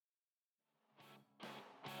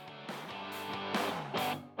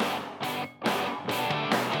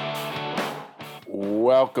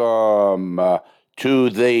Welcome to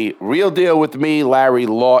the Real Deal with me, Larry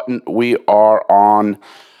Lawton. We are on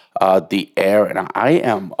the air, and I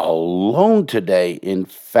am alone today. In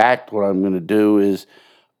fact, what I'm going to do is,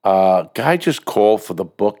 guy just called for the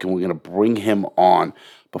book, and we're going to bring him on.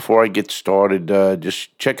 Before I get started,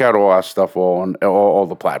 just check out all our stuff on all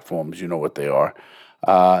the platforms. You know what they are.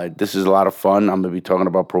 This is a lot of fun. I'm going to be talking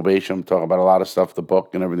about probation. I'm talking about a lot of stuff, the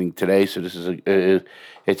book and everything today. So this is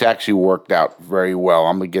it's actually worked out very well.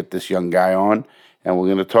 I'm going to get this young guy on, and we're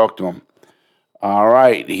going to talk to him. All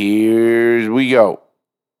right, here we go.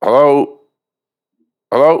 Hello?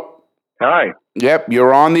 Hello? Hi. Yep,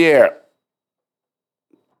 you're on the air.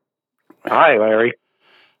 Hi, Larry.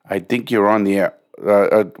 I think you're on the air.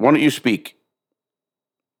 Why don't you speak?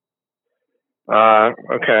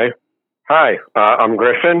 Okay. Hi, I'm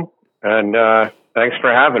Griffin, and thanks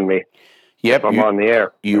for having me. Yep, I'm on the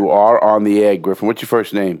air. You are on the air, Griffin. What's your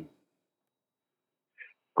first name?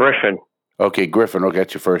 Griffin. Okay, Griffin. Okay,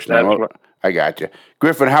 that's your first name. That's I got you.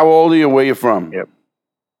 Griffin, how old are you and where you from? Yep.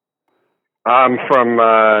 I'm from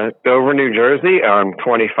Dover, New Jersey. I'm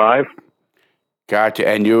 25. Gotcha.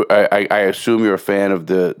 And I assume you're a fan of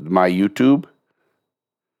my YouTube?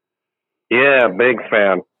 Yeah, big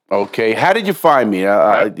fan. Okay. How did you find me?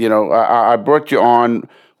 I brought you on.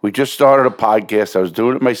 We just started a podcast. I was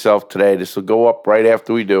doing it myself today. This will go up right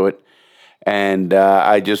after we do it. And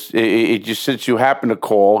it just since you happen to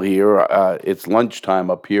call here, it's lunchtime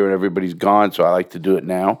up here and everybody's gone, so I like to do it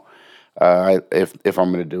now. If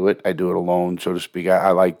I'm going to do it, I do it alone, so to speak. I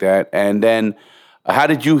like that. And then, how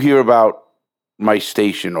did you hear about my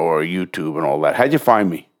station or YouTube and all that? How'd you find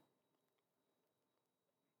me?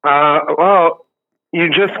 Well, you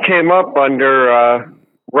just came up under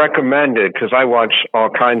recommended because I watch all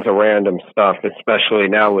kinds of random stuff, especially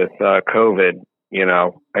now with COVID. You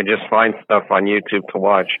know, I just find stuff on YouTube to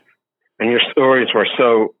watch. And your stories were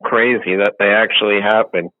so crazy that they actually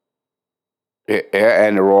happened. Yeah,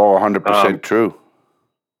 and they're all 100% true.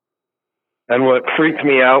 And what freaked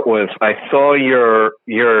me out was I saw your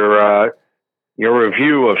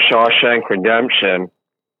review of Shawshank Redemption,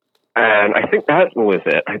 and I think that was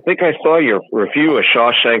it. I think I saw your review of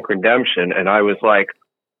Shawshank Redemption, and I was like,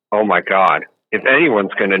 oh my God, if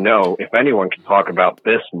anyone's going to know, if anyone can talk about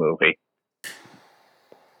this movie.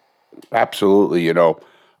 Absolutely. You know,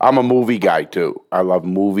 I'm a movie guy too. I love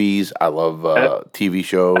movies. I love TV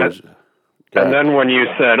shows. And then when you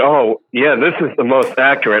said, oh, yeah, this is the most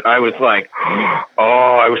accurate, I was like, oh,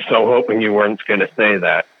 I was so hoping you weren't going to say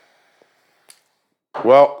that.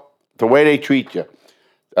 Well, the way they treat you,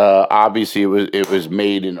 obviously it was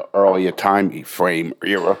made in an earlier time frame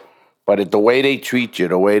era, but the way they treat you,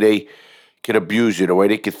 the way they could abuse you, the way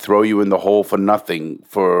they could throw you in the hole for nothing,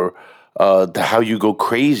 for how you go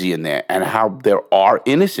crazy in there, and how there are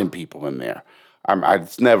innocent people in there.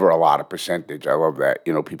 It's never a lot of percentage. I love that.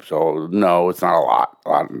 You know, people say, oh, no, it's not a lot.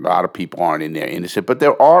 A lot of people aren't in there innocent. But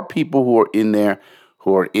there are people who are in there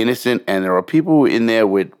who are innocent, and there are people who are in there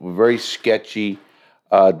with very sketchy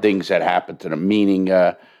things that happen to them, meaning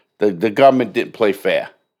the government didn't play fair.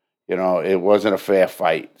 You know, it wasn't a fair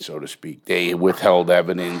fight, so to speak. They withheld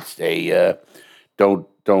evidence. They don't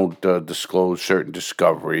disclose certain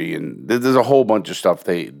discovery, and there's a whole bunch of stuff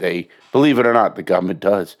they believe it or not, the government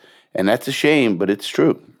does. And that's a shame, but it's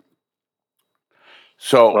true.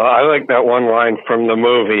 So, well, I like that one line from the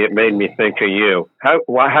movie. It made me think of you.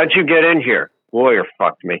 How'd you get in here? Lawyer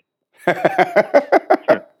fucked me.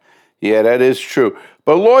 Yeah, that is true.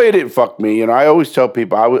 But lawyer didn't fuck me. You know, I always tell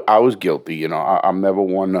people I was guilty. You know, I'm never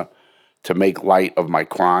one to make light of my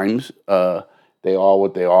crimes. They are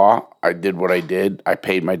what they are. I did what I did. I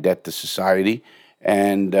paid my debt to society,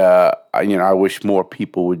 and I wish more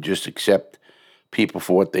people would just accept people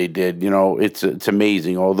for what they did. You know, it's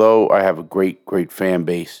amazing. Although I have a great fan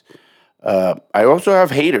base, I also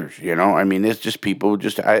have haters. You know, I mean, it's just people.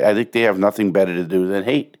 I think they have nothing better to do than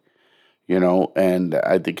hate. You know, and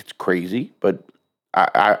I think it's crazy. But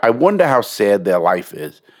I wonder how sad their life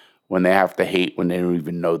is when they have to hate when they don't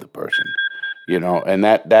even know the person. You know, and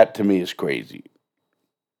that to me is crazy.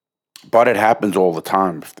 But it happens all the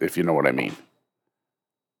time, if you know what I mean.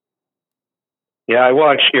 Yeah, I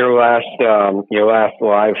watched your last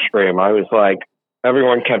live stream. I was like,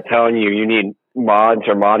 everyone kept telling you need mods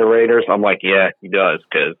or moderators. I'm like, yeah, he does,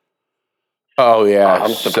 because oh yeah,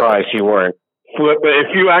 I'm surprised you weren't. But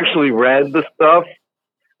if you actually read the stuff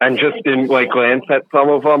and just didn't glance at some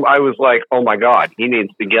of them, I was like, oh my God, he needs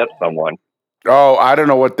to get someone. Oh, I don't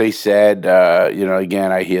know what they said.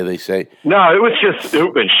 Again, I hear they say no, it was just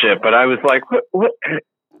stupid shit. But I was like, what?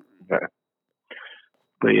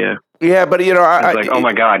 But yeah. Yeah, but I was like, oh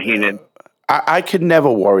my God, he did. I could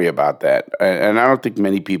never worry about that, and I don't think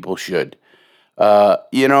many people should.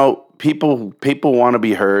 People want to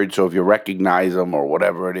be heard. So if you recognize them or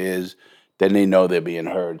whatever it is, then they know they're being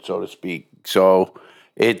heard, so to speak. So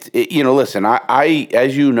listen, I,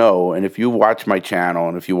 as you know, and if you watch my channel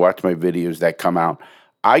and if you watch my videos that come out,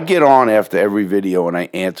 I get on after every video and I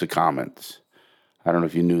answer comments. I don't know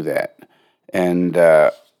if you knew that. And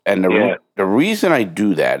the reason I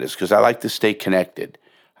do that is because I like to stay connected.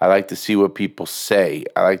 I like to see what people say.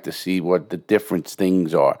 I like to see what the different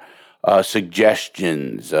things are,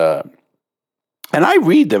 suggestions, and I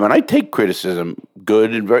read them and I take criticism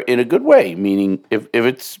good and in a good way. Meaning, if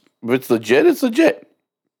it's legit, it's legit.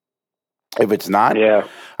 If it's not,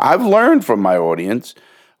 I've learned from my audience.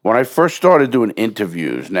 When I first started doing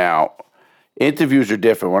interviews, now interviews are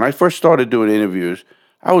different. When I first started doing interviews,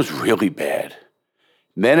 I was really bad.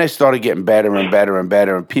 Then I started getting better and better and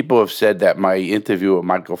better. And people have said that my interview with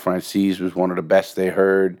Michael Francis was one of the best they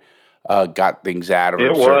heard. Got things out of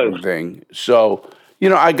a certain thing. So,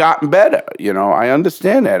 I gotten better. I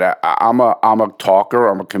understand that. I'm a talker.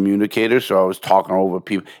 I'm a communicator. So I was talking over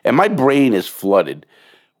people. And my brain is flooded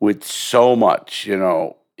with so much,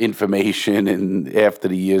 information and after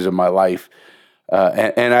the years of my life.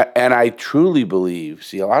 And I truly believe.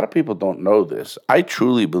 See, a lot of people don't know this. I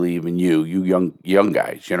truly believe in you young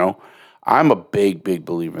guys. I'm a big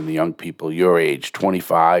believer in the young people your age,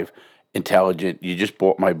 25, intelligent. You just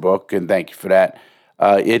bought my book, and thank you for that.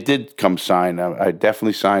 It did come signed. I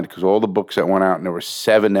definitely signed it because all the books that went out, and there were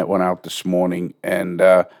 7 that went out this morning, and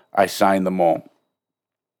I signed them all.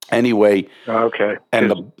 Anyway, okay.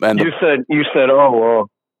 You said, oh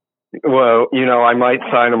well, I might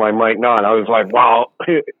sign them, I might not. I was like, wow,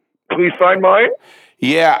 please sign mine.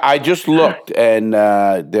 Yeah, I just looked, and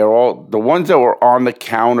they're all the ones that were on the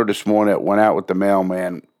counter this morning that went out with the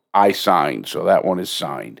mailman. I signed, so that one is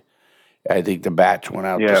signed. I think the batch went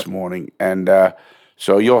out this morning, and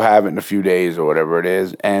so you'll have it in a few days or whatever it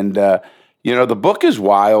is. And the book is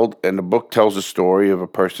wild, and the book tells a story of a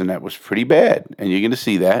person that was pretty bad, and you're going to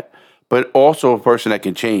see that, but also a person that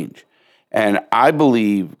can change. And I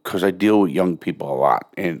believe, because I deal with young people a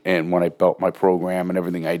lot, and when I built my program and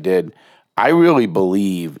everything I did, I really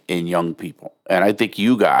believe in young people. And I think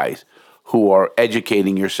you guys who are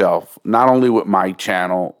educating yourself, not only with my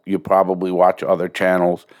channel, you probably watch other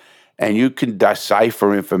channels, and you can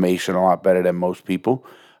decipher information a lot better than most people.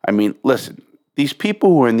 I mean, listen, these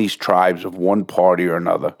people who are in these tribes of one party or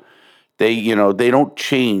another, they don't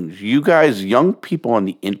change. You guys, young people on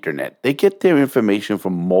the internet, they get their information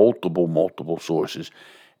from multiple sources.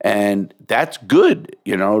 And that's good.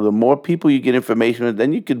 The more people you get information,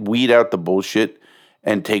 then you can weed out the bullshit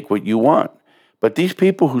and take what you want. But these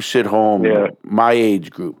people who sit home, my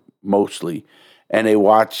age group mostly, and they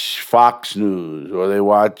watch Fox News or they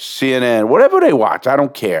watch CNN, whatever they watch, I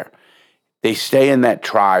don't care. They stay in that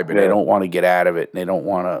tribe and they don't want to get out of it. And they don't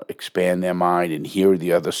want to expand their mind and hear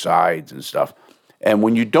the other sides and stuff. And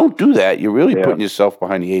when you don't do that, you're really putting yourself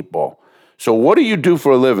behind the 8 ball. So what do you do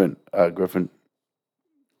for a living, Griffin?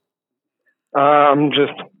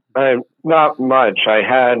 Not much.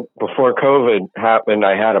 Before COVID happened,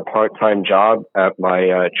 I had a part-time job at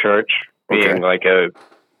my church, being like a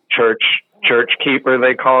church keeper,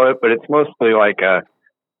 they call it, but it's mostly like a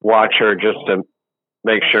watcher just to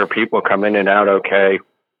make sure people come in and out okay,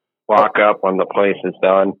 lock up when the place is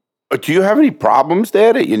done. Do you have any problems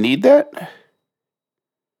there that you need that?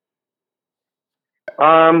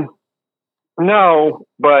 No,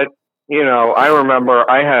 but I remember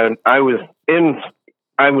I was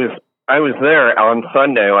there on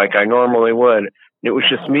Sunday like I normally would. It was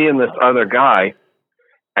just me and this other guy,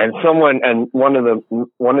 and one of the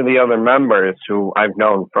other members who I've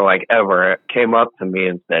known for like ever came up to me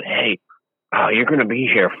and said, "Hey, you're going to be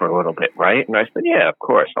here for a little bit, right?" And I said, "Yeah, of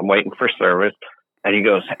course. I'm waiting for service." And he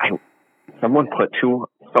goes, "Someone put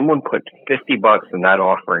 $50 in that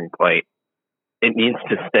offering plate. It needs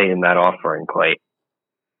to stay in that offering plate."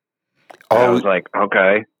 And I was like,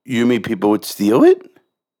 "Okay." You mean people would steal it?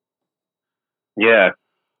 Yeah.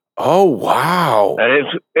 Oh, wow. And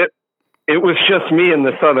it was just me and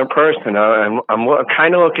this other person. I'm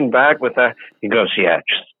kind of looking back with that. He goes, "Yeah,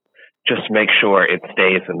 just make sure it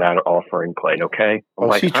stays in that offering plate, okay?"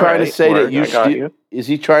 Is he trying to say that Is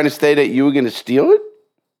he trying to say that you were going to steal it?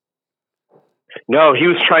 No, he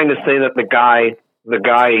was trying to say that the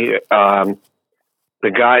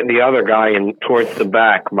other guy in towards the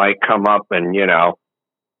back might come up and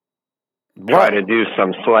try to do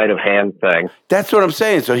some sleight of hand thing. That's what I'm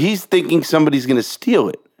saying. So he's thinking somebody's going to steal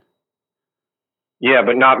it. Yeah,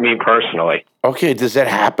 but not me personally. Okay, does that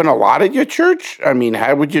happen a lot at your church? I mean,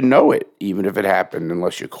 how would you know it, even if it happened,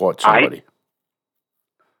 unless you caught somebody?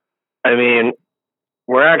 I mean,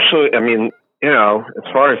 we're actually,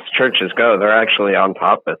 as far as churches go, they're actually on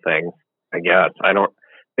top of things, I guess.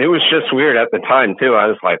 It was just weird at the time, too. I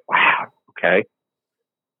was like, wow, okay.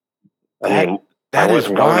 I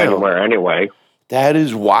wasn't going anywhere anyway. That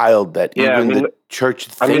is wild that even the church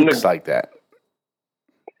thinks like that.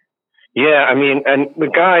 Yeah, and the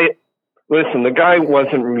guy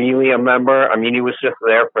wasn't really a member. I mean, he was just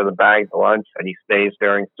there for the bagged lunch and he stays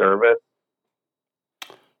during service.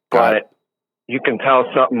 But you can tell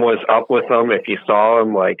something was up with him if you saw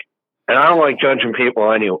him. And I don't like judging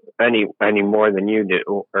people any more than you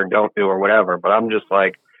do or don't do or whatever. But I'm just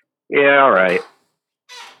like, yeah, all right.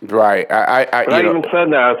 Right. I even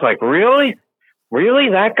said that. I was like, really? Really?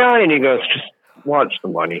 That guy? And he goes, just watch the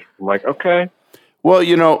money. I'm like, okay. Well,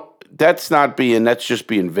 that's just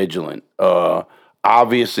being vigilant.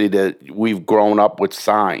 Obviously, that we've grown up with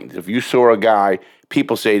signs. If you saw a guy,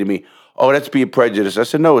 people say to me, oh, that's being prejudiced. I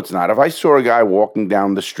said, no, it's not. If I saw a guy walking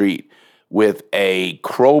down the street with a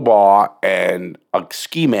crowbar and a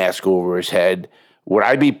ski mask over his head, would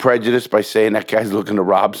I be prejudiced by saying that guy's looking to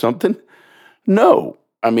rob something? No.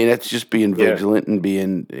 I mean, that's just being vigilant and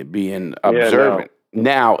being observant. No.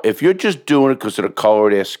 Now, if you're just doing it because of the color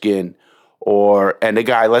of their skin, and the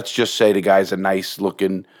guy, let's just say the guy's a nice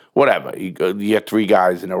looking, whatever. You get three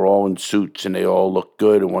guys and they're all in suits and they all look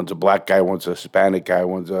good. And one's a black guy, one's a Hispanic guy,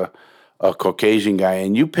 one's a Caucasian guy.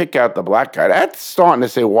 And you pick out the black guy. That's starting to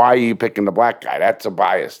say, why are you picking the black guy? That's a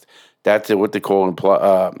bias. That's what they call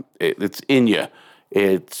it's in you.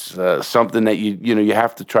 It's something that you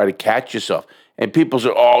have to try to catch yourself. And people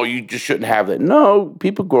say, oh, you just shouldn't have that. No,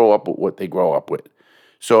 people grow up with what they grow up with.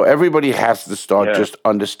 So everybody has to start just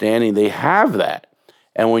understanding they have that.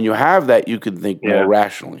 And when you have that, you can think more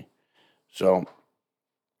rationally. So,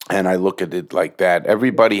 and I look at it like that.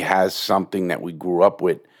 Everybody has something that we grew up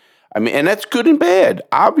with. I mean, and that's good and bad.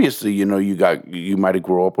 Obviously, you might have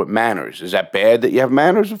grown up with manners. Is that bad that you have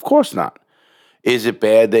manners? Of course not. Is it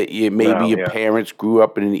bad that your parents grew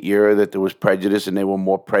up in an era that there was prejudice and they were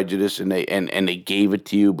more prejudiced and they gave it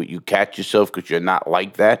to you, but you catch yourself because you're not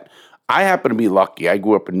like that? I happen to be lucky. I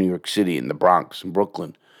grew up in New York City, in the Bronx, in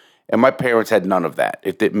Brooklyn, and my parents had none of that.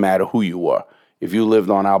 It didn't matter who you were. If you lived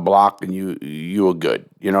on our block, then you were good.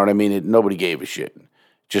 You know what I mean? Nobody gave a shit.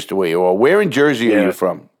 Just the way you are. Where in Jersey are you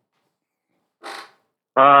from?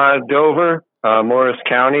 Dover, Morris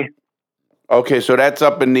County. Okay, so that's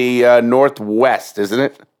up in the northwest, isn't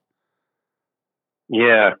it?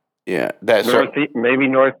 Yeah. Yeah. Maybe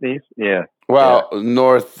northeast. Yeah. Well,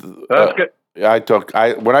 north. That's good.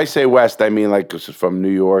 When I say west, I mean like this is from New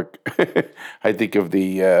York. I think of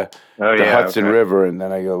the Hudson River, and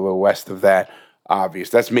then I go a little west of that. Obvious.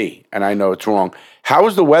 That's me, and I know it's wrong. How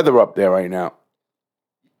is the weather up there right now?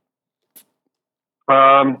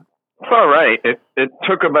 It's all right. It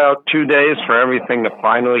took about 2 days for everything to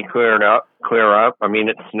finally clear up. I mean,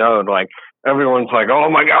 it snowed. Like everyone's like, "Oh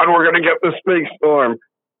my God, we're gonna get this big storm."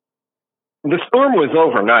 The storm was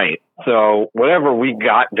overnight, so whatever we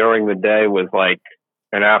got during the day was like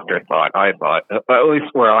an afterthought. I thought, at least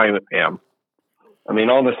where I am. I mean,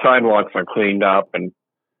 all the sidewalks are cleaned up,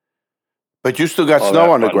 but you still got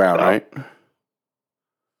snow on the ground, right?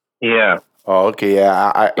 Yeah. Oh, okay,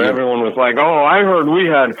 yeah. Everyone was like, "Oh, I heard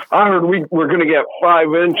we were going to get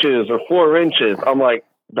 5 inches or 4 inches." I'm like,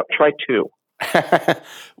 no, try 2.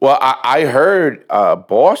 Well, I heard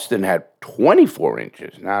Boston had 24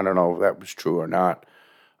 inches. Now, I don't know if that was true or not.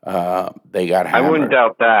 They got hammered. I wouldn't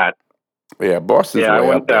doubt that. Yeah, Boston's I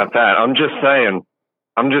wouldn't doubt that. I'm just saying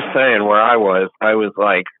where I was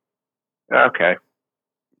like, okay.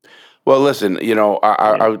 Well, listen,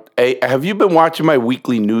 have you been watching my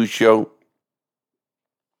weekly news show?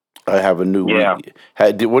 I have a new week.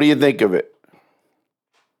 What do you think of it?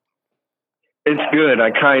 It's good.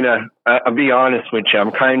 I'll be honest with you.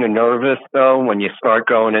 I'm kind of nervous, though, when you start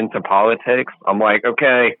going into politics. I'm like,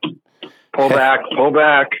 okay, pull back.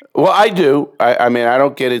 Well, I do. I mean, I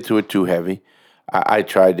don't get into it too heavy. I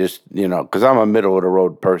try just, because I'm a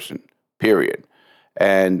middle-of-the-road person, period.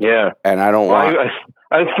 And I don't want...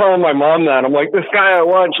 I was telling my mom that. I'm like, this guy I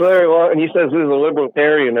watch, Larry, and he says he's a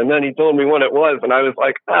libertarian, and then he told me what it was, and I was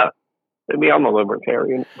like, maybe I'm a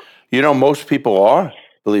libertarian. Most people are,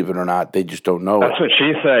 believe it or not. They just don't know. That's what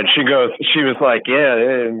she said. She was like,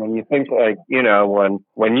 when you think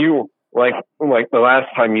when you, like the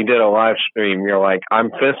last time you did a live stream, you're like,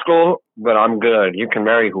 I'm fiscal, but I'm good. You can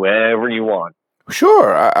marry whoever you want.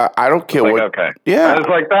 Sure. I don't care what. Okay. Yeah. I was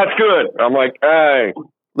like, that's good. I'm like, hey.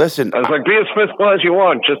 Listen, I was like, be as fiscal as you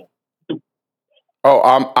want. Just.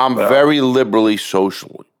 Oh, I'm very liberally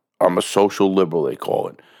social. I'm a social liberal, they call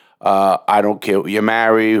it. I don't care who you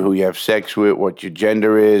marry, who you have sex with, what your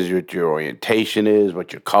gender is, what your orientation is,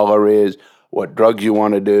 what your color is, what drugs you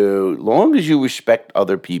want to do. Long as you respect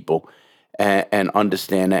other people and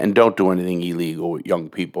understand that, and don't do anything illegal with young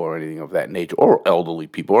people or anything of that nature, or elderly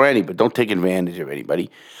people or any, but don't take advantage of anybody.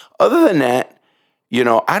 Other than that,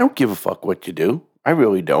 I don't give a fuck what you do. I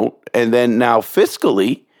really don't. And then now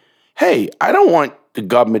fiscally, hey, I don't want the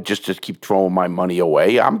government just to keep throwing my money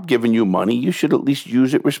away. I'm giving you money. You should at least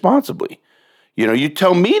use it responsibly. You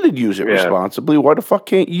tell me to use it responsibly. Why the fuck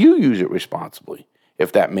can't you use it responsibly?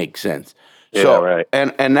 If that makes sense. Yeah, So, right.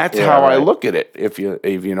 and that's how I look at it, if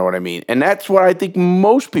you know what I mean. And that's what I think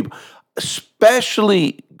most people,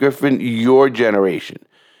 especially Griffin, your generation.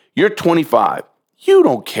 You're 25. You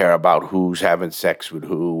don't care about who's having sex with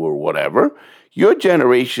who or whatever. Your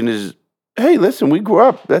generation is, hey, listen, we grew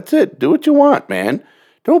up. That's it. Do what you want, man.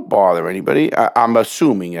 Don't bother anybody. I'm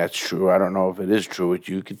assuming that's true. I don't know if it is true.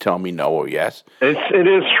 You can tell me no or yes. It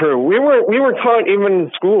is true. We were taught even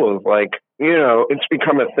in schools, like, it's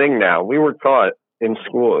become a thing now. We were taught in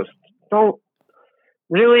schools, don't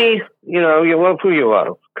really, you love who you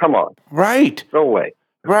love. Come on. Right. No way.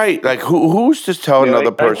 Right. Like who's just telling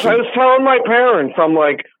another person? I was telling my parents, I'm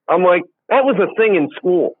like, that was a thing in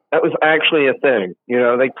school. That was actually a thing.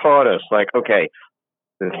 They taught us, like, okay,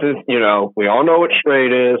 this is, we all know what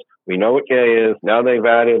straight is. We know what gay is. Now they've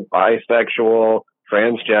added bisexual,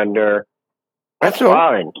 transgender. That's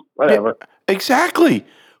fine. Whatever. Yeah, exactly.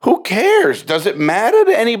 Who cares? Does it matter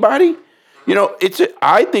to anybody?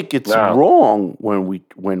 I think it's wrong when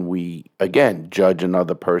we again judge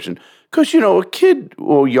another person, because a kid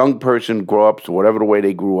or young person grow up, so whatever the way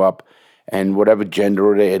they grew up and whatever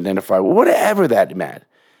gender they identify with, whatever that meant.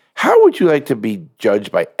 How would you like to be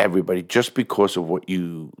judged by everybody just because of what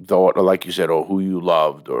you thought, or like you said, or who you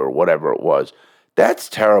loved, or whatever it was? That's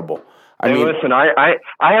terrible. I mean, listen, I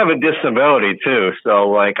have a disability too, so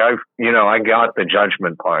like I got the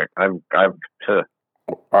judgment part. I don't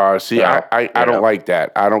like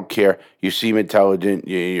that. I don't care. You seem intelligent.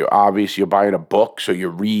 You're obvious. You're buying a book, so you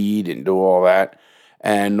read and do all that.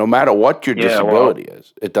 And no matter what your disability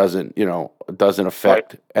is, it doesn't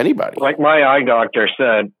affect anybody. Like my eye doctor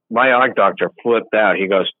said, my eye doctor flipped out. He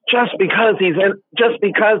goes, just because he's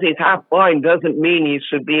half blind doesn't mean he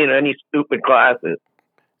should be in any stupid classes.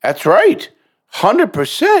 That's right.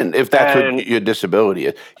 100%. If that's what your disability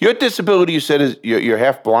is. Your disability, you said, is you're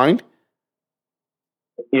half blind?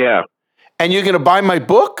 Yeah. And you're going to buy my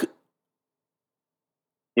book?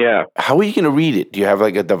 Yeah. How are you going to read it? Do you have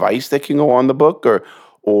like a device that can go on the book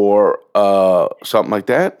or something like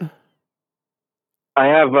that? I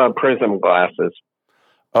have prism glasses.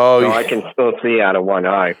 Oh, so I can still see out of one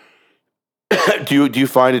eye. Do you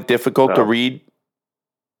find it difficult to read?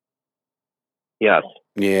 Yes.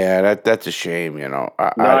 Yeah, that's a shame.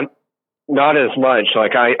 Not as much.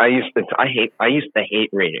 Like I used to hate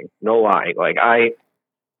reading. No lie. Like I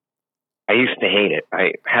used to hate it.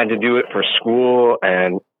 I had to do it for school,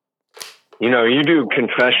 and you do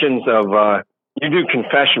confession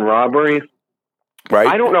robberies. Right.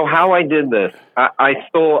 I don't know how I did this. I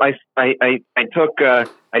took.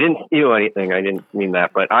 I didn't steal anything. I didn't mean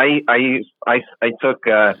that, but I took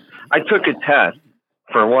a test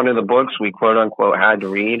for one of the books we quote unquote had to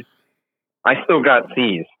read. I still got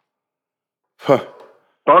C's. Huh.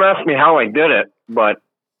 Don't ask me how I did it, but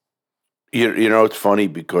it's funny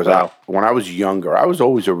because when I was younger, I was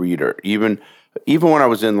always a reader. Even when I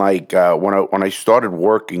was in when I started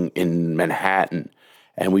working in Manhattan,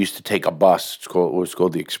 and we used to take a bus. It was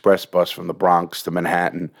called the express bus from the Bronx to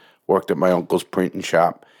Manhattan. Worked at my uncle's printing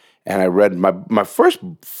shop, and I read my first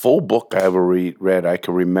full book I ever read. I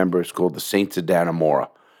can remember. It's called The Saints of Dannemora.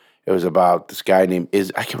 It was about this guy named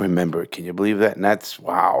I can remember it. Can you believe that? And that's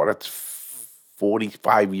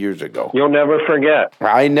 45 years ago. You'll never forget.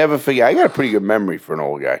 I never forget. I got a pretty good memory for an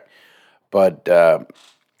old guy. But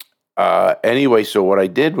anyway, so what I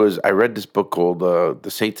did was I read this book called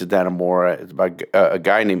The Saints of Dannemora. It's about a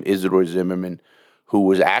guy named Isidore Zimmerman who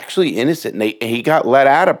was actually innocent. And he got let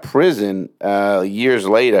out of prison years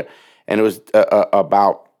later. And it was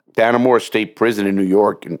about Dannemora State Prison in New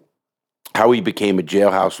York and how he became a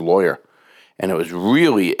jailhouse lawyer. And it was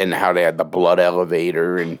really, and how they had the blood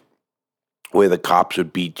elevator and where the cops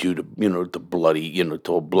would beat you to, to bloody,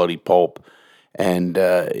 to a bloody pulp. And,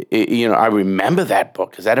 I remember that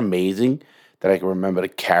book. Is that amazing that I can remember the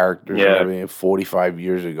characters and everything 45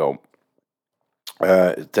 years ago?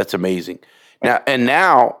 That's amazing.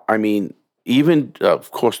 Now, I mean, even,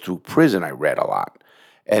 of course, through prison, I read a lot.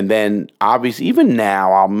 And then, obviously, even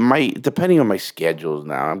now, depending on my schedules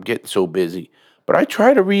now, I'm getting so busy. But I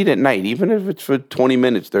try to read at night, even if it's for 20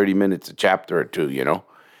 minutes, 30 minutes, a chapter or two,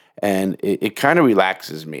 and it kind of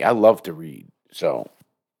relaxes me. I love to read, so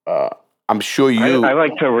I'm sure you. I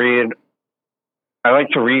like to read. I like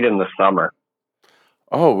to read in the summer.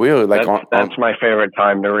 Oh, really? Like that's my favorite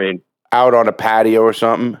time to read. Out on a patio or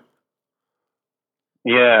something.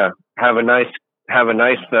 Yeah, have a nice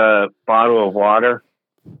bottle of water.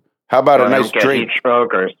 How about a nice drink? Heat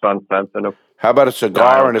stroke or sun sensitive. How about a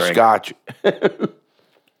cigar and a scotch?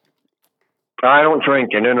 I don't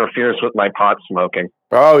drink. It interferes with my pot smoking.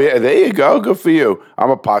 Oh yeah, there you go. Good for you. I'm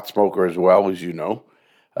a pot smoker as well, as you know.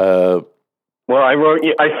 Well,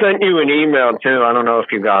 I sent you an email too. I don't know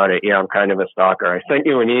if you got it. Yeah, I'm kind of a stalker. I sent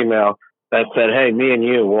you an email that said, "Hey, me and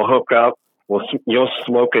you, we'll hook up. You'll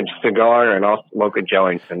smoke a cigar and I'll smoke a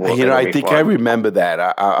joint." And I think fun. I remember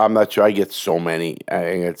that. I'm not sure. I get so many.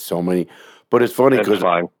 But it's funny because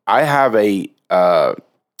I have a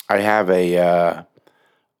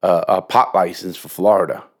pot license for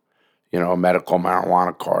Florida. A medical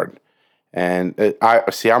marijuana card, and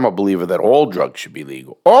I'm a believer that all drugs should be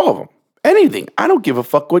legal. All of them, anything. I don't give a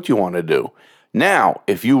fuck what you want to do. Now,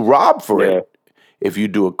 if you rob for it, if you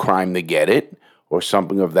do a crime to get it, or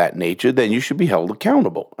something of that nature, then you should be held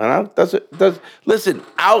accountable. And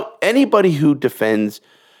anybody who defends,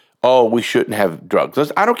 we shouldn't have drugs.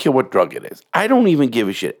 Listen, I don't care what drug it is. I don't even give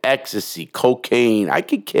a shit. Ecstasy, cocaine, I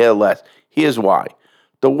could care less. Here's why.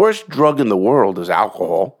 The worst drug in the world is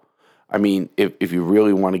alcohol. I mean, if you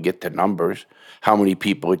really want to get to numbers, how many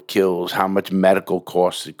people it kills, how much medical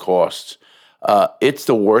costs it costs. It's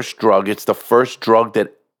the worst drug. It's the first drug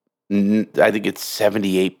that I think it's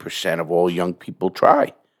 78% of all young people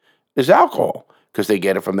try is alcohol because they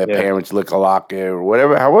get it from their parents' liquor locker or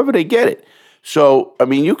whatever, however they get it. So, I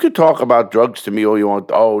mean, you could talk about drugs to me all you want.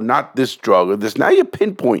 Oh, not this drug or this. Now you're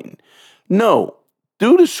pinpointing. No,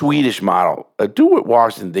 do the Swedish model. Do what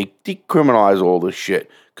Washington. They decriminalize all this shit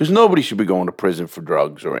because nobody should be going to prison for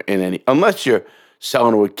drugs unless you're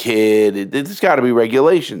selling to a kid. There's got to be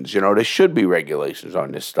regulations. There should be regulations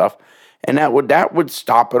on this stuff. And that would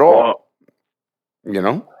stop it all.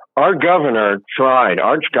 Our governor tried.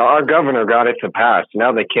 Our governor got it to pass.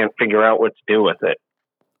 Now they can't figure out what to do with it.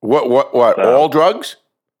 What? So, all drugs?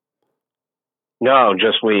 No,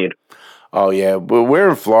 just weed. Oh yeah, but we're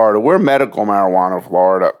in Florida. We're medical marijuana in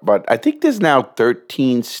Florida, but I think there's now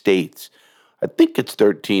 13 states. I think it's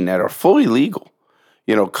 13 that are fully legal.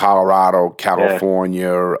 Colorado,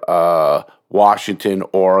 California. Washington,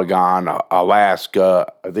 Oregon,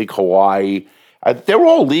 Alaska, I think Hawaii. They're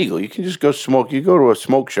all legal. You can just go smoke. You go to a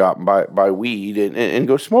smoke shop and buy weed and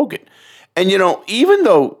go smoke it. And, even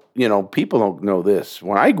though, people don't know this,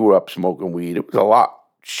 when I grew up smoking weed, it was a lot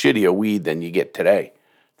shittier weed than you get today.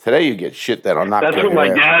 Today you get shit that'll knock That's what my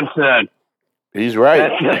dad said. He's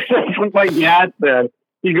right. That's what my dad said.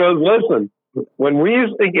 He goes, listen, when we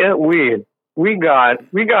used to get weed, we got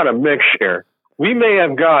a mixture. We may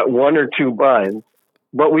have got one or two buds,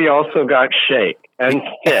 but we also got shake and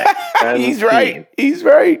stick. And He's right. He's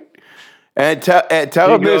right. And tell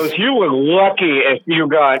him this. You were lucky if you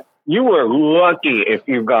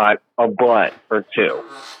got a blunt or two.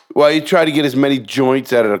 Well, you try to get as many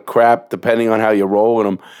joints out of the crap, depending on how you're rolling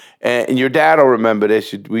them. And your dad will remember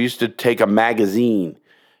this. We used to take a magazine,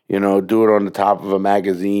 do it on the top of a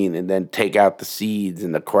magazine, and then take out the seeds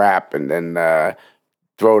and the crap, and then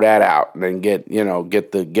throw that out, and then get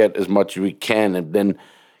as much as we can, and then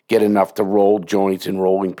get enough to roll joints and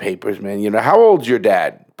rolling papers, man. How old's your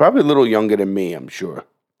dad? Probably a little younger than me, I'm sure.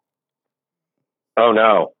 Oh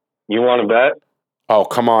no, you want to bet? Oh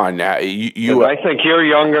come on, now you. I think you're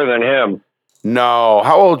younger than him. No,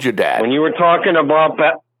 how old's your dad? When you were talking about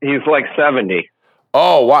that, he's like 70.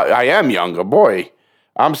 Oh, wow, I am younger, boy.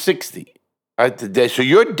 I'm 60. So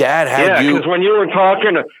your dad had you? Yeah, because when you were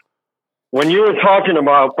talking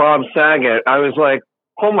about Bob Saget, I was like,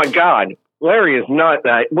 oh my God, Larry is not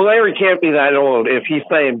that. Well, Larry can't be that old if he's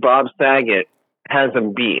saying Bob Saget has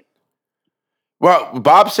him beat. Well,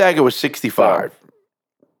 Bob Saget was 65.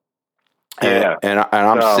 Yeah. And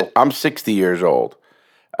I'm 60 years old.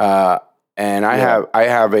 And I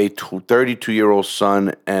have a 32-year-old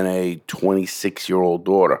son and a 26-year-old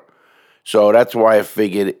daughter. So that's why I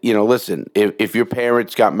figured, listen, if your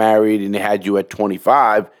parents got married and they had you at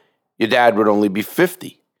 25, your dad would only be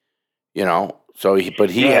 50, So no.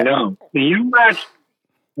 You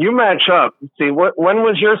match up. See, when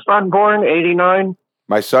was your son born? 89?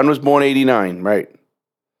 My son was born 89, right?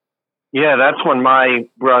 Yeah, that's when my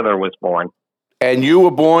brother was born. And you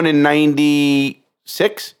were born in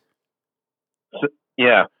 96?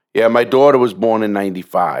 Yeah. Yeah, my daughter was born in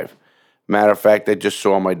 95. Matter of fact, I just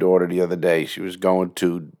saw my daughter the other day. She was going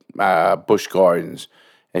to Busch Gardens,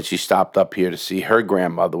 and she stopped up here to see her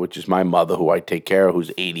grandmother, which is my mother, who I take care of,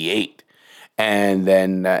 who's 88. And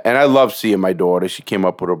then, and I love seeing my daughter. She came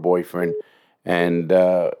up with her boyfriend, and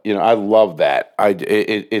I love that.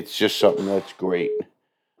 It's just something that's great.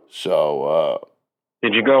 So,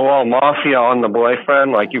 did you go all mafia on the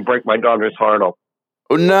boyfriend? Like, you break my daughter's heart?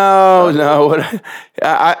 No.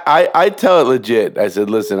 I tell it legit. I said,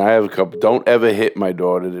 listen, I have a couple. Don't ever hit my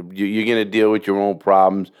daughter. You're gonna deal with your own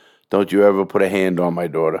problems. Don't you ever put a hand on my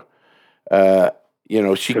daughter.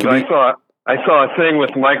 She could be. I saw a thing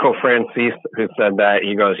with Michael Francis who said that.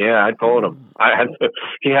 He goes, "Yeah, I told him."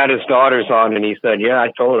 He had his daughters on, and he said, "Yeah,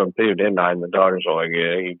 I told him too, didn't I?" And the daughters are like,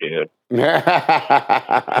 "Yeah, you did."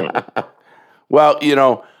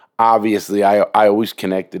 Well, obviously, I always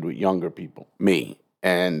connected with younger people, me,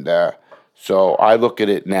 and so I look at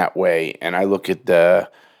it in that way, and I look at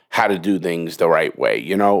how to do things the right way.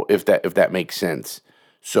 If that makes sense.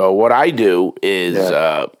 So what I do is.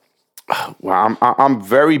 Yeah. Well, I'm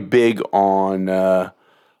very big on a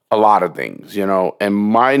lot of things, and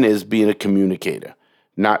mine is being a communicator.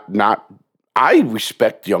 Not. I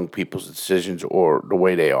respect young people's decisions or the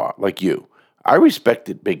way they are, like you. I respect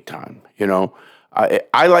it big time.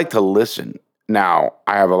 I like to listen. Now,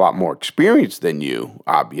 I have a lot more experience than you,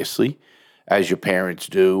 obviously, as your parents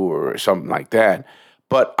do, or something like that.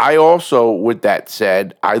 But I also, with that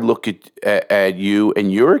said, I look at you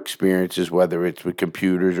and your experiences, whether it's with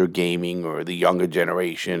computers or gaming or the younger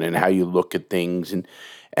generation, and how you look at things, and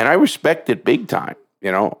I respect it big time.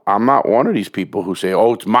 I'm not one of these people who say,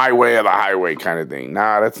 "Oh, it's my way or the highway" kind of thing.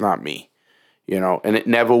 Nah, that's not me. And it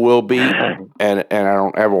never will be, and I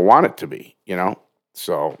don't ever want it to be.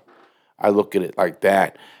 So I look at it like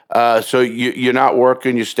that. So you're not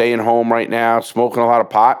working, you're staying home right now, smoking a lot of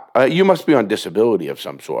pot. You must be on disability of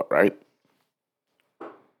some sort, right?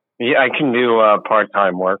 Yeah, I can do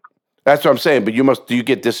part-time work. That's what I'm saying. But do you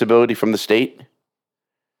get disability from the state?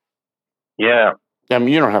 Yeah. I mean,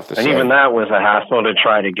 you don't have to say. And even that was a hassle to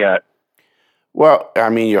try to get. Well, I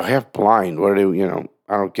mean, you're half blind. What do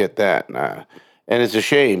I don't get that. And it's a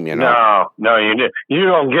shame, No, you did. You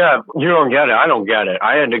don't get it. I don't get it.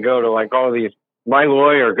 I had to go to like all these. My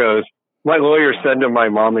lawyer said to my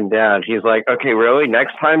mom and dad, he's like, "Okay, really?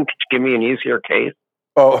 Next time, give me an easier case."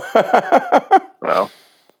 Oh. Well.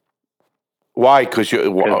 Why? Because he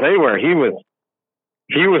was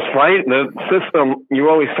fighting the system. You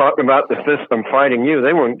always talk about the system fighting you.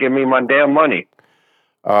 They wouldn't give me my damn money.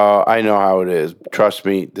 I know how it is. Trust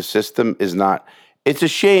me, the system is not. It's a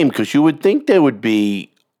shame because you would think there would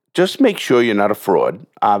be. Just make sure you're not a fraud.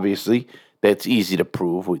 Obviously, that's easy to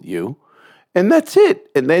prove with you, and that's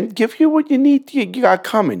it. And then give you what you need. You got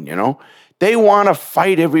coming. They want to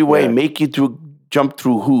fight every way, make you jump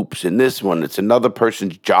through hoops. And this one, it's another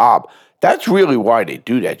person's job. That's really why they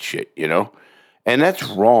do that shit. And that's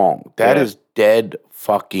wrong. That is dead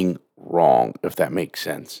fucking wrong. If that makes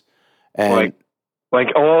sense. And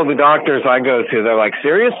like all the doctors I go to, they're like,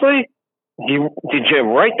 "Seriously? Did you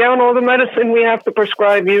write down all the medicine we have to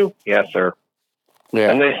prescribe you?" "Yes, sir." Yeah.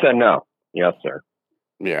 And they said no. "Yes, sir."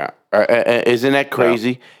 Yeah. Isn't that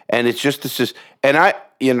crazy? No. And it's just, and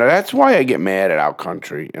that's why I get mad at our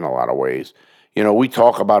country in a lot of ways. We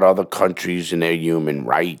talk about other countries and their human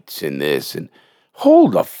rights and this, and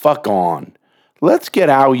hold the fuck on. Let's get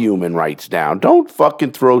our human rights down. Don't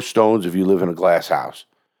fucking throw stones if you live in a glass house.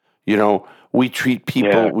 We treat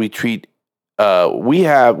people, we treat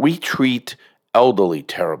elderly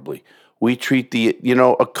terribly. We treat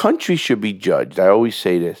a country should be judged. I always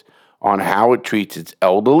say this on how it treats its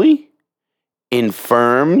elderly,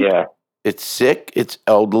 infirmed, it's sick, it's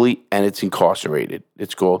elderly, and it's incarcerated.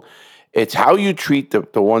 It's how you treat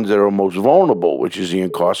the ones that are most vulnerable, which is the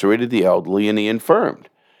incarcerated, the elderly, and the infirmed.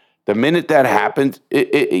 The minute that happens,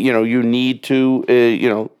 you need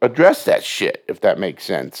to, address that shit, if that makes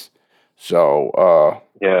sense. So,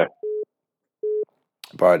 yeah.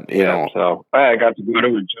 But, so I got to go to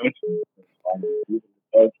a judge. The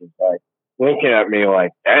judge was like looking at me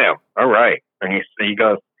like, "Damn, all right." And he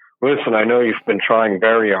goes, "Listen, I know you've been trying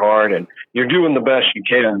very hard and you're doing the best you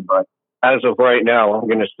can, but as of right now, I'm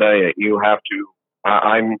going to say it. You have to,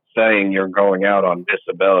 I'm saying you're going out on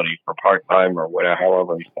disability for part-time or whatever,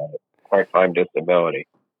 however you said it, part-time disability."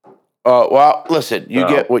 Well, listen, you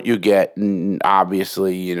get what you get. And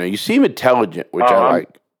obviously, you seem intelligent, which I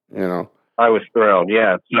like, I was thrilled.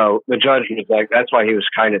 Yeah. So the judge was like, that's why he was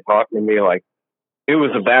kind of talking to me like it was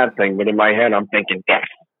a bad thing. But in my head, I'm thinking, yes.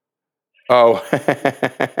 Oh,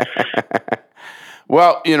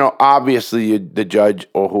 well, obviously the judge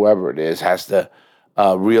or whoever it is has to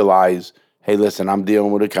realize, hey, listen, I'm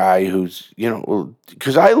dealing with a guy who's,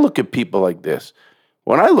 because I look at people like this.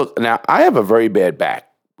 When I look now, I have a very bad back.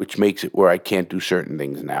 which makes it where I can't do certain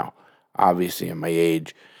things now, obviously, in my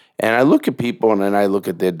age. And I look at people and then I look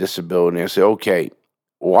at their disability and I say, okay,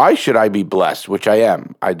 why should I be blessed? Which I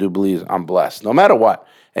am. I do believe I'm blessed, no matter what.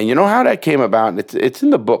 And you know how that came about? And it's in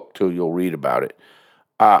the book, too. You'll read about it.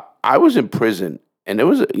 I was in prison, and it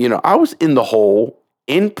was, I was in the hole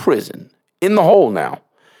in prison, in the hole now.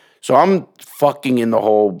 So I'm fucking in the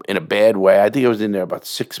hole in a bad way. I think I was in there about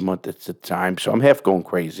 6 months at the time, so I'm half going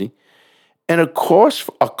crazy. And across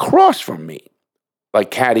from me,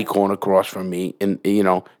 like catty corner across from me, and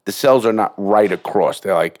the cells are not right across.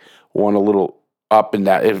 They're like one a little up and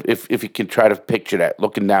down. If you can try to picture that,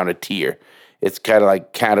 looking down a tier, it's kind of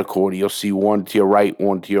like catty corner. You'll see one to your right,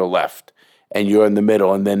 one to your left, and you're in the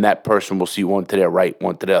middle, and then that person will see one to their right,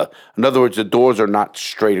 one to their. In other words, the doors are not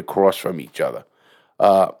straight across from each other.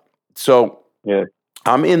 So Yeah.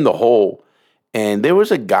 I'm in the hole, and there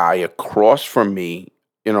was a guy across from me,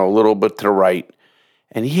 a little bit to the right,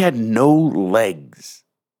 and he had no legs.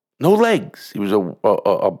 No legs. He was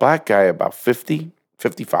a black guy, about 50,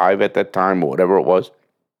 55 at that time, or whatever it was.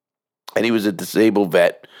 And he was a disabled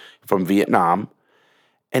vet from Vietnam.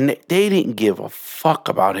 And they didn't give a fuck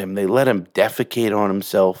about him. They let him defecate on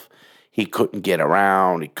himself. He couldn't get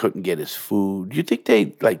around. He couldn't get his food. You think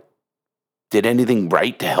they, did anything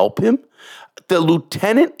right to help him? The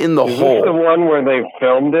lieutenant in the hole. Is this the one where they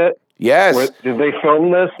filmed it? Yes. Did they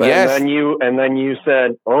film this? Yes. And then you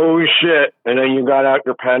said, "Oh shit!" And then you got out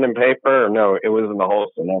your pen and paper. Or no, it was in the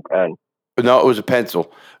hole, so no pen. No, it was a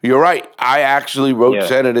pencil. You're right. I actually wrote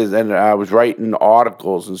senators, and I was writing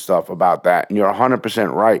articles and stuff about that. And you're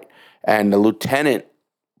 100% right. And the lieutenant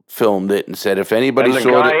filmed it and said, if anybody and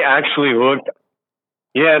saw the guy actually looked.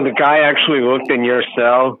 Yeah, the guy actually looked in your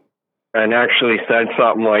cell and actually said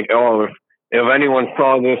something like, "Oh, if anyone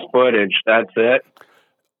saw this footage, that's it."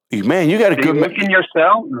 Man, you got a good look in your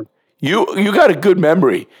cell? You got a good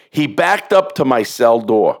memory. He backed up to my cell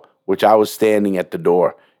door, which I was standing at the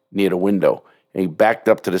door near the window. And he backed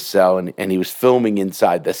up to the cell, and he was filming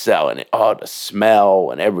inside the cell. And the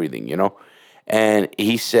smell and everything, And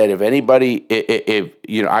he said, if anybody,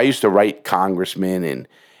 I used to write congressmen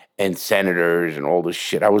and senators and all this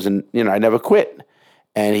shit. I wasn't, I never quit.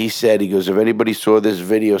 And he goes, if anybody saw this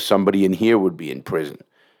video, somebody in here would be in prison.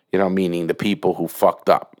 Meaning the people who fucked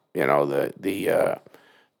up. The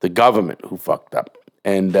government who fucked up.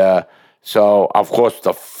 And so, of course,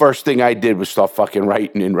 the first thing I did was start fucking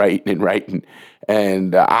writing.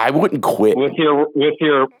 And I wouldn't quit. With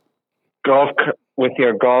your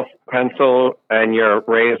golf pencil and your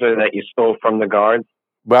razor that you stole from the guards?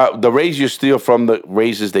 Well, the razor you steal from the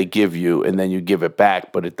razors they give you, and then you give it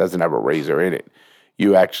back, but it doesn't have a razor in it.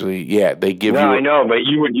 You actually, they give you. No, I know, but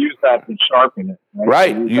you would use that to sharpen it.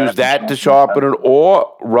 Right. Use that to sharpen it,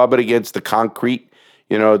 or rub it against the concrete.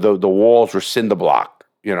 The walls were cinder block.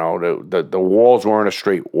 The walls weren't a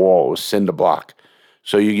straight wall; it was cinder block.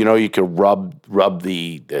 So you could rub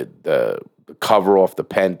the cover off the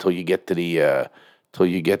pen till you get to the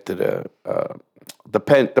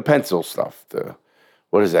pencil stuff.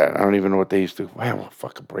 What is that? I don't even know what they used to. Wow, my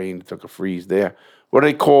fucking brain took a freeze there. What do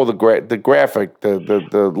they call the graphic? The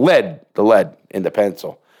lead in the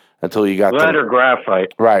pencil until you got lead or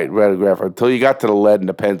graphite. Right, lead or graphite until you got to the lead in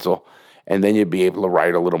the pencil, and then you'd be able to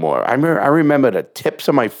write a little more. I remember the tips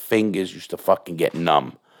of my fingers used to fucking get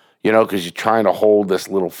numb, because you're trying to hold this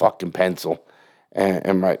little fucking pencil,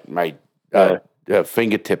 and my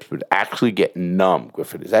fingertips would actually get numb.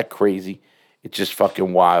 Griffin, is that crazy? It's just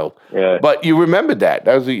fucking wild. Yeah. But you remembered that.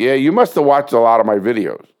 That was you must have watched a lot of my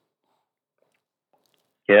videos.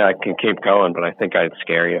 Yeah, I can keep going, but I think I'd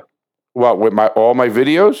scare you. What, with all my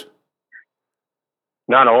videos?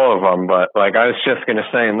 Not all of them, but I was just going to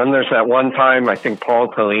say, and then there's that one time I think Paul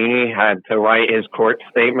Tellini had to write his court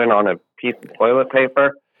statement on a piece of toilet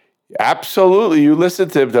paper. Absolutely. You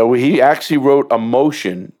listened to him, though. He actually wrote a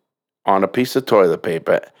motion on a piece of toilet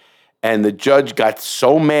paper, and the judge got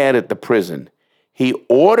so mad at the prison, he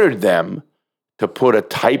ordered them to put a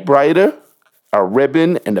typewriter, a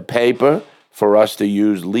ribbon, and a paper for us to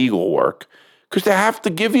use legal work, because they have to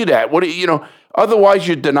give you that. Otherwise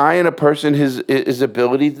you're denying a person his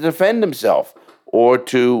ability to defend himself or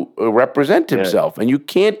to represent himself, and you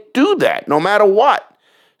can't do that no matter what.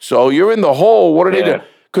 So you're in the hole. What do they do?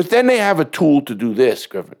 Because then they have a tool to do this,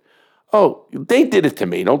 Griffin. Oh, they did it to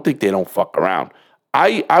me. Don't think they don't fuck around.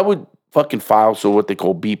 I would fucking file what they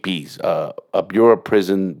call BPs, a Bureau of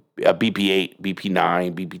Prison, BP8,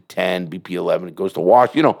 BP9, BP10, BP11. It goes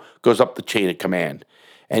to goes up the chain of command.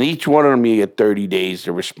 And each one of them, you get 30 days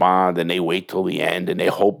to respond, and they wait till the end, and they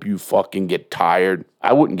hope you fucking get tired.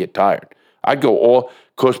 I wouldn't get tired. I'd go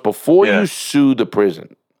because before you sue the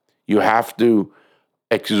prison, you have to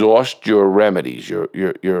exhaust your remedies,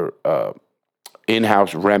 your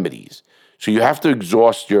in-house remedies. So you have to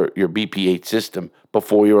exhaust your BPH system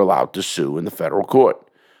before you're allowed to sue in the federal court.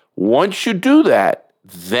 Once you do that,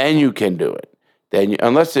 then you can do it. Then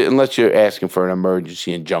unless you're asking for an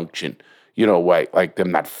emergency injunction, like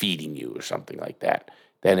them not feeding you or something like that.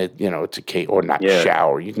 Then it's a case, or not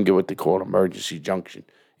shower. You can get what they call an emergency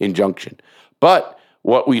injunction. But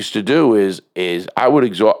what we used to do is I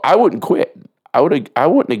wouldn't quit. I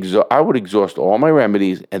would exhaust all my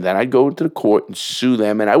remedies, and then I'd go into the court and sue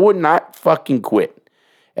them, and I would not fucking quit.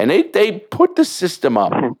 And they put the system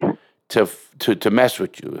up to mess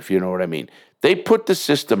with you, if you know what I mean. They put the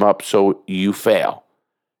system up so you fail.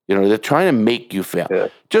 They're trying to make you fail. Yeah.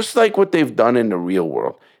 Just like what they've done in the real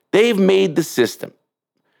world. They've made the system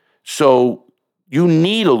so you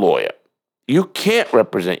need a lawyer. You can't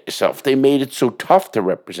represent yourself. They made it so tough to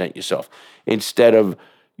represent yourself instead of,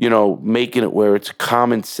 making it where it's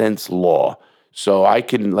common sense law. So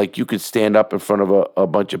you could stand up in front of a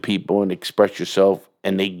bunch of people and express yourself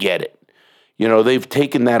and they get it. They've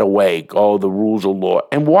taken that away. Oh, the rules of law.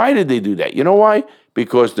 And why did they do that? You know why?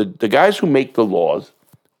 Because the guys who make the laws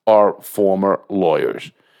are former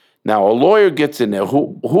lawyers. Now, a lawyer gets in there.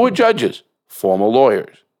 Who are judges? Former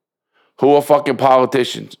lawyers. Who are fucking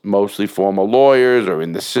politicians? Mostly former lawyers or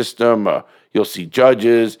in the system. You'll see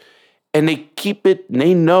judges. And they keep it, and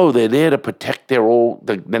they know they're there to protect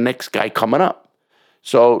the next guy coming up.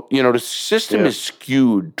 So, the system is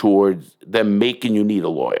skewed towards them making you need a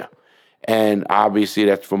lawyer. And obviously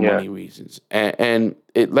that's for money reasons. And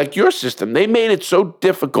it, like your system, they made it so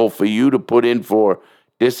difficult for you to put in for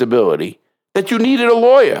disability that you needed a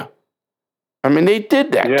lawyer. I mean, they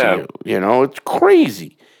did that to you. It's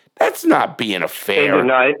crazy. That's not being fair.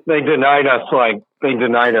 They denied us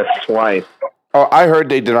twice. Oh, I heard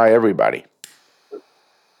they deny everybody.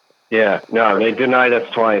 Yeah, no, they denied us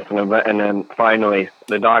twice. And then finally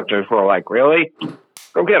the doctors were like, really?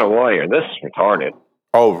 Go get a lawyer. This is retarded.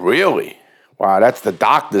 Oh, really? Wow, that's the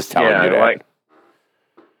doctors telling you that.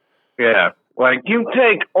 You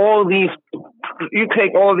take all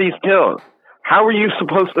these pills. How are you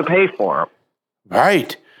supposed to pay for them?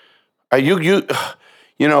 Right.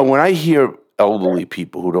 When I hear elderly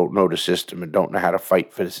people who don't know the system and don't know how to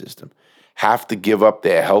fight for the system have to give up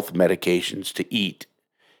their health medications to eat,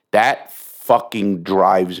 that fucking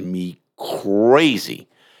drives me crazy.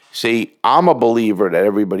 See, I'm a believer that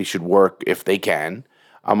everybody should work if they can.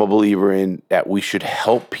 I'm a believer in that we should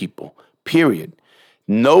help people, period.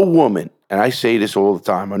 No woman, and I say this all the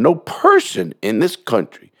time, or no person in this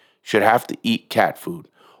country should have to eat cat food.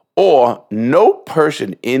 Or no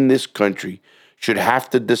person in this country should have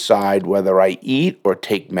to decide whether I eat or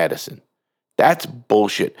take medicine. That's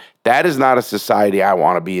bullshit. That is not a society I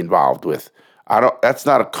want to be involved with. That's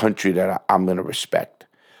not a country that I'm going to respect.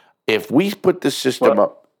 If we put this system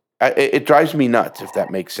up, it drives me nuts, if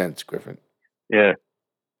that makes sense, Griffin. Yeah.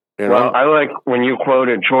 Well, I like when you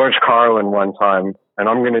quoted George Carlin one time, and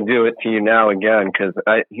I'm going to do it to you now again, because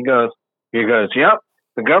he goes, yep,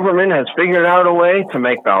 the government has figured out a way to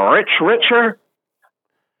make the rich richer,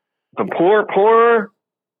 the poor poorer,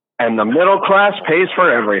 and the middle class pays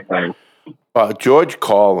for everything. George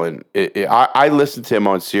Carlin, I listen to him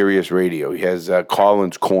on Sirius Radio. He has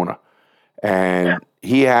Carlin's Corner, and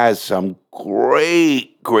he has some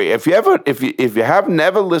great. If you have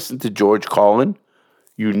never listened to George Carlin,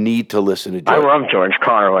 you need to listen to George. I love George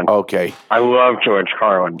Carlin. Okay. I love George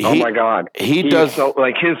Carlin. Oh my God. He does so,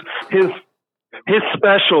 his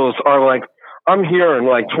specials are like, I'm here in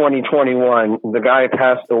 2021. The guy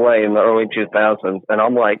passed away in the early 2000s, and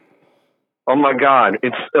I'm like, oh my God,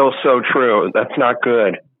 it's still so true. That's not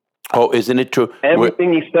good. Oh, isn't it true?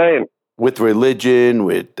 Everything he's saying. With religion,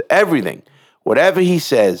 with everything. Whatever he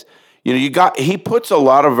says, he puts a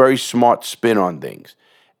lot of very smart spin on things.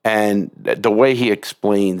 And the way he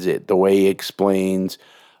explains it, the way he explains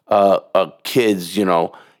kids,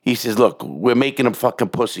 he says, look, we're making them fucking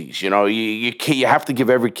pussies. You have to give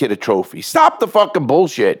every kid a trophy. Stop the fucking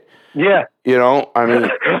bullshit. Yeah. I mean.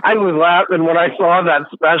 I was laughing when I saw that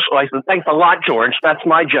special. I said, thanks a lot, George. That's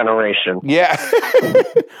my generation. Yeah.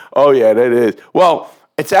 Oh, yeah, that is. Well,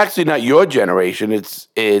 it's actually not your generation.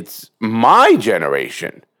 It's my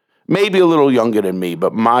generation. Maybe a little younger than me,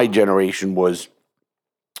 but my generation was.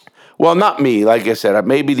 Well, not me. Like I said,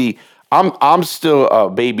 I'm still a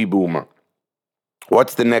baby boomer.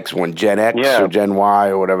 What's the next one? Gen X or Gen Y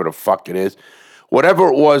or whatever the fuck it is. Whatever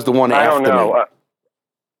it was, the one after me. I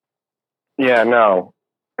don't know.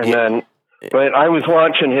 But I was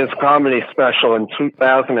watching his comedy special in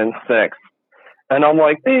 2006. And I'm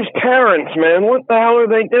like, these parents, man, what the hell are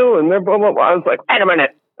they doing? They're blah, blah, blah. I was like, wait a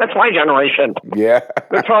minute. That's my generation. Yeah.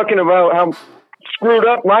 They're talking about how screwed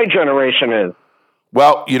up my generation is.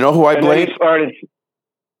 Well, you know who I blame?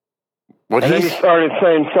 Then he started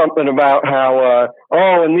saying something about how,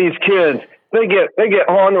 and these kids, they get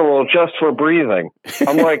honor roll just for breathing.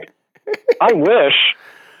 I'm like, I wish.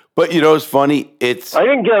 But you know, it's funny. I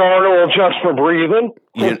didn't get honor roll just for breathing.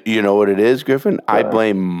 You know what it is, Griffin? I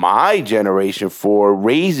blame my generation for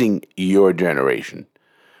raising your generation.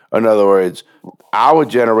 In other words, our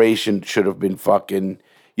generation should have been fucking,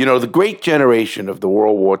 the great generation of the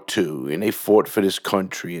World War II, and they fought for this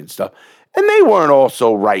country and stuff. And they weren't all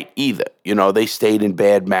so right either. They stayed in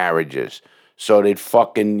bad marriages. So they'd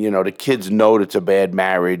fucking, the kids know it's a bad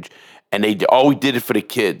marriage. And we did it for the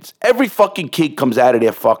kids. Every fucking kid comes out of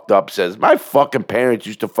there fucked up, says, my fucking parents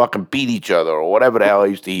used to fucking beat each other or whatever the hell I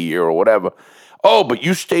used to hear or whatever. Oh, but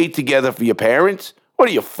you stayed together for your parents? What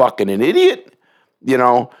are you, fucking an idiot?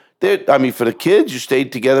 For the kids, you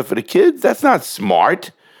stayed together for the kids? That's not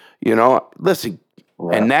smart. Listen,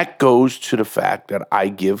 and that goes to the fact that I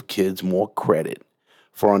give kids more credit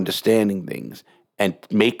for understanding things and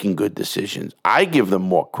making good decisions. I give them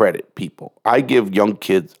more credit, people. I give young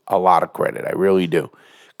kids a lot of credit. I really do.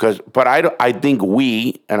 But I think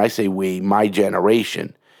and I say we, my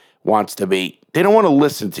generation, they don't want to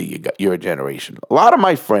listen to your generation. A lot of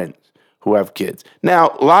my friends who have kids.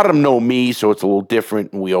 Now, a lot of them know me, so it's a little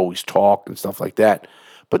different, and we always talk and stuff like that.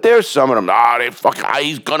 But there's some of them,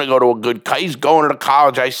 he's going to go to he's going to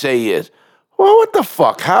college, I say he is. Well, what the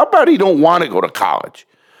fuck? How about he don't want to go to college?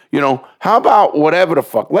 How about whatever the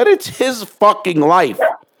fuck? It's his fucking life.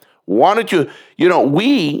 Why don't you,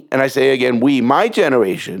 and I say again, my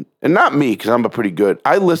generation, and not me, because I'm pretty good,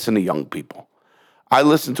 I listen to young people. I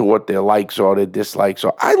listen to what their likes are, their dislikes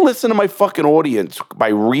are. I listen to my fucking audience by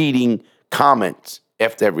reading comments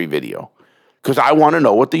after every video, because I want to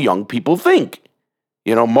know what the young people think.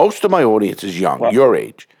 Most of my audience is young, your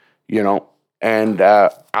age, and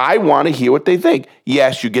I want to hear what they think.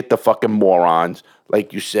 Yes, you get the fucking morons,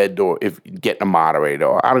 like you said, or if getting a moderator,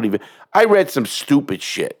 or I read some stupid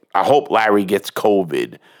shit. I hope Larry gets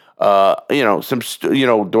COVID.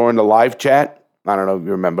 During the live chat. I don't know if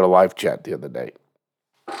you remember the live chat the other day.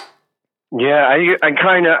 Yeah, I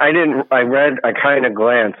kind of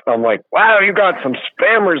glanced. I'm like, wow, you got some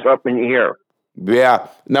spammers up in here. Yeah.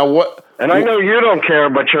 Now what? And I know you don't care,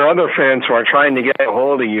 but your other fans who are trying to get a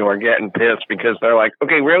hold of you are getting pissed because they're like,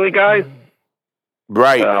 okay, really, guys?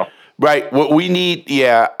 Right. So. Right. What we need,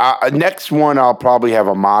 next one, I'll probably have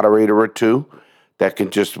a moderator or two that can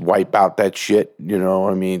just wipe out that shit. You know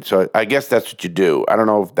what I mean? So I guess that's what you do. I don't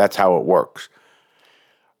know if that's how it works.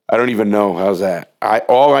 I don't even know. How's that?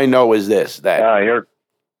 All I know is this. That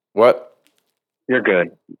what? You're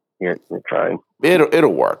good. You're trying.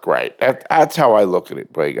 It'll work, right? That's how I look at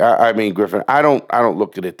it, Blake. I mean, Griffin, I don't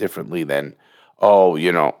look at it differently than,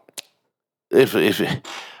 if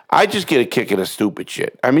I just get a kick at a stupid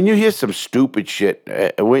shit. I mean, you hear some stupid shit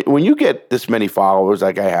when you get this many followers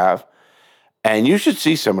like I have, and you should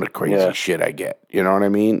see some of the crazy shit I get. You know what I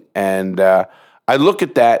mean? And I look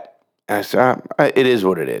at that and I say, it is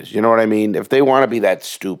what it is. You know what I mean? If they want to be that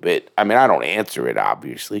stupid, I mean, I don't answer it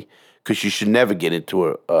obviously. Because you should never get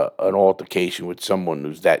into an altercation with someone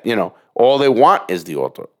who's that, all they want is the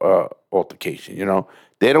altercation,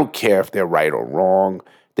 They don't care if they're right or wrong.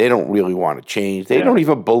 They don't really want to change. They don't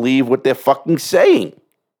even believe what they're fucking saying.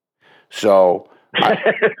 So,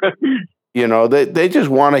 they just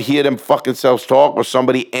want to hear them fucking selves talk or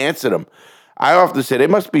somebody answer them. I often say they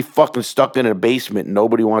must be fucking stuck in a basement and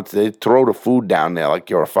nobody wants to throw the food down there like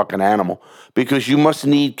you're a fucking animal. Because you must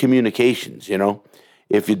need communications,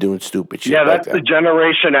 if you're doing stupid shit. Yeah, that's like that. The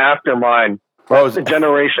generation after mine. That's the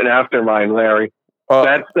generation after mine, Larry.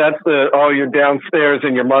 That's you're downstairs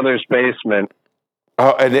in your mother's basement.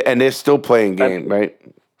 Oh, and they're still playing game, right?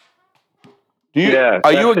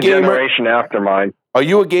 Are you a gamer? Generation after mine. Are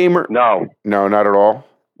you a gamer? No, not at all.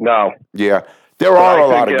 No. Yeah, there are a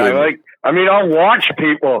lot of gamers. I'll watch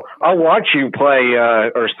people. I'll watch you play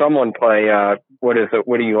or someone play. What is it?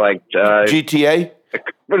 What do you like? GTA.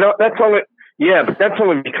 But that's only. Yeah, but that's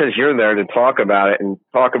only because you're there to talk about it and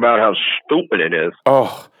talk about how stupid it is.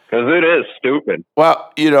 Oh, because it is stupid.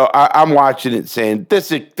 Well, I'm watching it saying,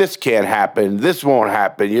 this can't happen. This won't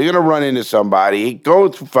happen. You're going to run into somebody. Go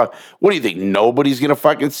through what do you think? Nobody's going to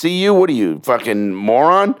fucking see you? What are you, fucking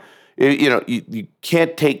moron? You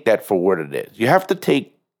can't take that for what it is. You have to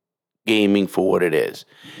take gaming for what it is.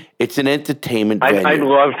 It's an entertainment venue. I'd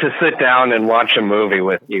love to sit down and watch a movie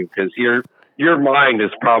with you because your mind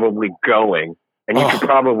is probably going. And you can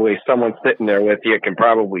probably, someone sitting there with you can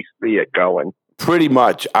probably see it going. Pretty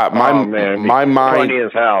much. My mind, funny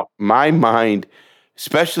as hell. My mind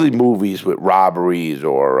especially movies with robberies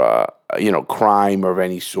or crime of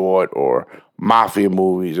any sort or mafia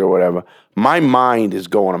movies or whatever, my mind is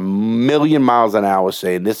going a million miles an hour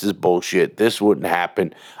saying this is bullshit. This wouldn't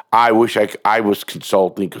happen. I wish I was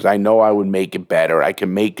consulting because I know I would make it better. I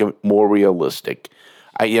can make it more realistic.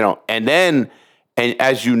 And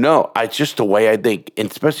as you know, it's just the way I think, and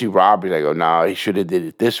especially robberies. I go, no, he should have did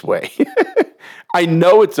it this way. I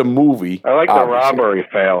know it's a movie. I like the robbery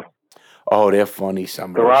fails. Oh, they're funny.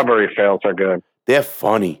 Some of the robbery fails are good. They're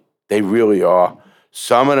funny. They really are.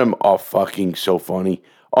 Some of them are fucking so funny.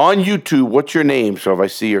 On YouTube, what's your name? So if I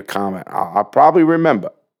see your comment, I'll probably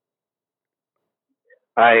remember.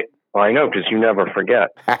 I know because you never forget.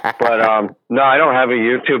 But no, I don't have a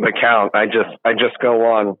YouTube account. I just go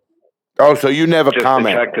on. Oh, so you never just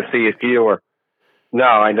comment? To check to see if you were. No,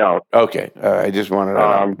 I don't. Okay, I just wanted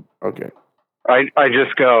to. Okay. I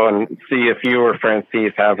just go and see if you or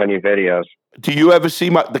Francis have any videos. Do you ever see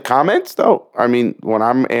the comments though? I mean, when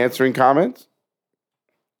I'm answering comments.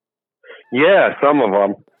 Yeah, some of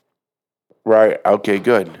them. Right. Okay.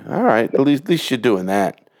 Good. All right. At least you're doing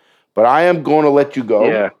that. But I am going to let you go.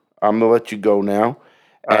 Yeah. I'm going to let you go now.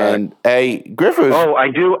 And hey, Griffiths. Oh,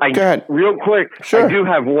 I do. Go ahead. Real quick. Sure. I do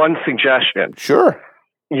have one suggestion. Sure.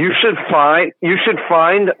 You should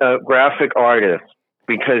find a graphic artist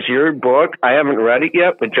because your book, I haven't read it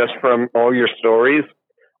yet, but just from all your stories,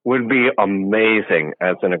 would be amazing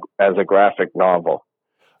as a graphic novel.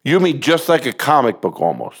 You mean just like a comic book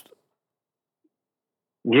almost?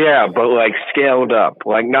 Yeah, but like scaled up,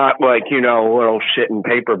 like not like, a little shit in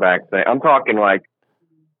paperback thing. I'm talking like,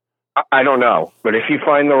 I don't know, but if you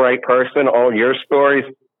find the right person, all your stories,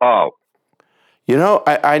 oh.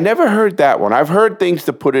 I never heard that one. I've heard things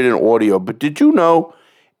to put it in audio, but did you know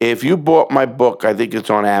if you bought my book, I think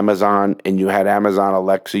it's on Amazon, and you had Amazon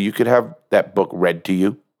Alexa, you could have that book read to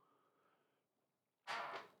you?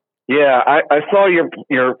 Yeah, I saw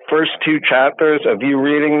your first 2 chapters of you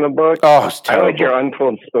reading the book. Oh, it's terrible. I like your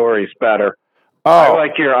untold stories better. Oh.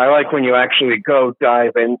 I like when you actually go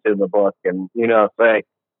dive into the book and, say,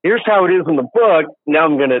 here's how it is in the book. Now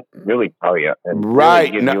I'm going to really tell you and really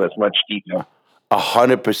give you as much detail.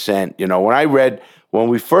 100%. When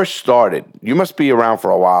we first started, you must be around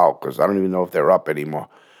for a while because I don't even know if they're up anymore.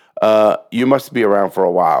 You must be around for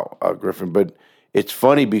a while, Griffin, but it's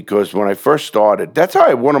funny because when I first started, that's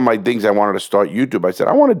how one of my things I wanted to start YouTube. I said,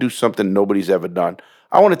 I want to do something nobody's ever done.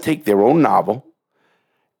 I want to take their own novel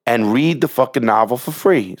and read the fucking novel for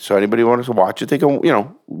free. So anybody wants to watch it, they can,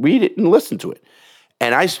 read it and listen to it.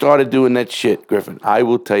 And I started doing that shit, Griffin. I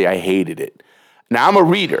will tell you, I hated it. Now, I'm a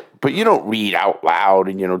reader, but you don't read out loud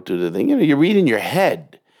and you don't do the thing. You read in your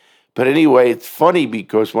head. But anyway, it's funny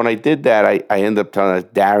because when I did that, I ended up telling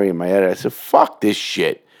Darry in my head, I said, fuck this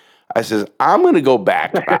shit. I says, I'm going to go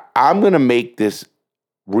back. I'm going to make this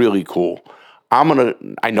really cool. I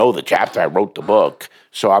know the chapter. I wrote the book.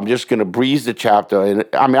 So I'm just going to breeze the chapter. And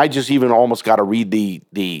I mean, I just even almost got to read the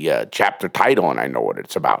chapter title and I know what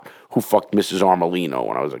it's about. Who fucked Mrs. Armelino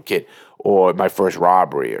when I was a kid? Or my first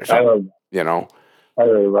robbery or something, I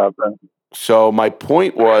really love that. So my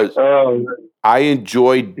point was, I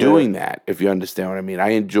enjoyed doing that, if you understand what I mean.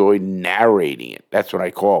 I enjoyed narrating it. That's what I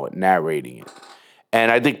call it, narrating it. And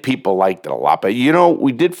I think people liked it a lot. But,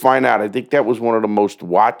 we did find out, I think that was one of the most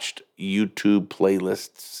watched YouTube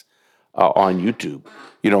playlists on YouTube.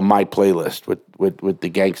 My playlist with the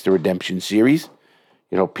Gangster Redemption series.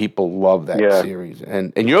 People love that series.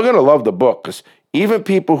 And you're going to love the book because even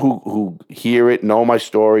people who hear it, know my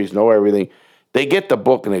stories, know everything, they get the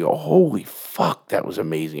book and they go, holy fuck, that was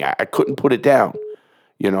amazing. I couldn't put it down,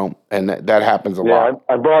 and that happens a lot.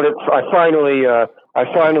 I bought it. I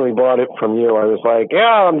finally bought it from you. I was like,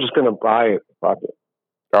 yeah, I'm just going to buy it. Fuck it.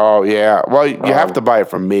 Oh, yeah. Well, you have to buy it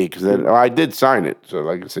from me because I did sign it. So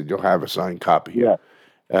like I said, you'll have a signed copy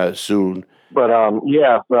soon. But,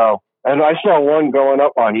 so, and I saw one going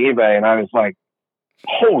up on eBay and I was like,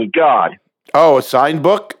 holy God. Oh, a signed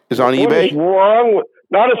book is on eBay? What is wrong with...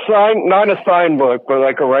 Not a signed book, but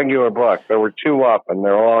like a regular book. There were 2 up, and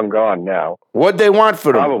they're all gone now. What'd they want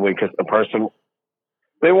for them? Probably because the person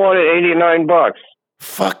they wanted $89.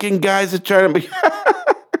 Fucking guys are trying to be.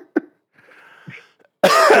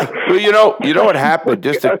 Well, you know what happened?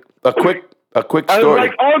 Just a quick story. I was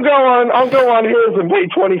like, I'll go on his and pay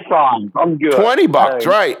 $25. I'm good. $20,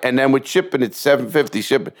 right? And then with shipping, it's $7.50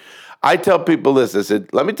 shipping. I tell people this. I said,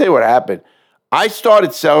 let me tell you what happened. I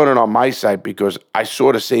started selling it on my site because I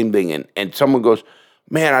saw the same thing. And someone goes,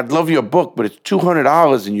 man, I'd love your book, but it's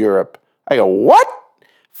 $200 in Europe. I go, what?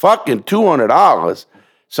 Fucking $200?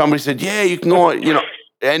 Somebody said, yeah, you can go on,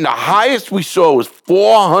 and the highest we saw was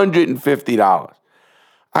 $450.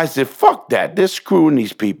 I said, fuck that. They're screwing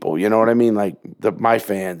these people. You know what I mean? Like my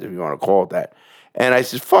fans, if you want to call it that. And I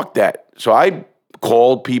said, fuck that. So I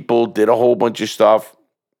called people, did a whole bunch of stuff.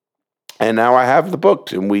 And now I have the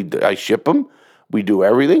books and I ship them. We do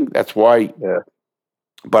everything. That's why. Yeah.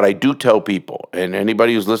 But I do tell people, and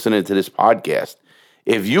anybody who's listening to this podcast,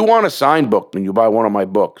 if you want a signed book and you buy one of my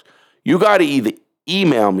books, you got to either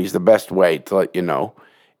email me is the best way to let you know,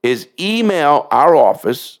 is email our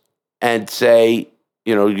office and say,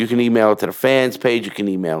 you can email it to the fans page, you can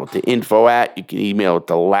email it to you can email it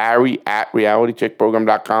to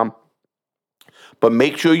Larry@realitycheckprogram.com. But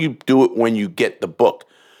make sure you do it when you get the book.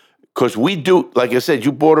 Because we do, like I said,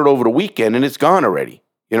 you bought it over the weekend and it's gone already.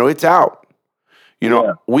 It's out.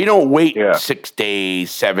 We don't wait 6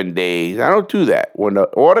 days, 7 days. I don't do that. When the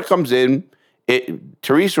order comes in,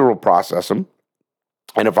 Teresa will process them.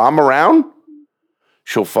 And if I'm around,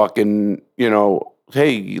 she'll fucking,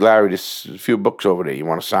 hey, Larry, there's a few books over there. You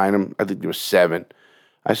want to sign them? I think there was 7.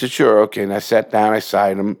 I said, sure, okay. And I sat down, I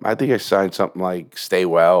signed them. I think I signed something like stay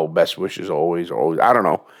well, best wishes always, I don't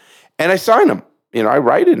know. And I signed them. I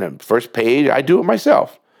write in them. First page, I do it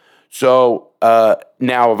myself. So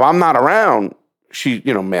now if I'm not around, she,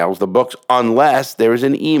 mails the books unless there is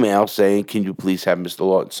an email saying, can you please have Mr.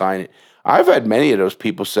 Lawton sign it? I've had many of those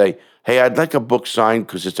people say, hey, I'd like a book signed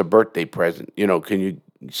because it's a birthday present. Can you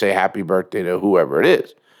say happy birthday to whoever it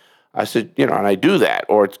is? I said, and I do that.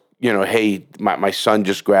 Or it's, hey, my son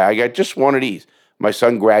I got just one of these. My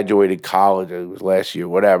son graduated college. It was last year,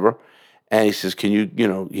 whatever. And he says, can you,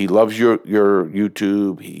 he loves your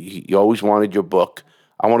YouTube. He always wanted your book.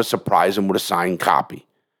 I want to surprise him with a signed copy.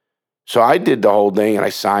 So I did the whole thing, and I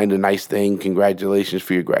signed a nice thing. Congratulations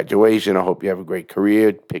for your graduation. I hope you have a great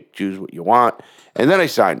career. Choose what you want. And then I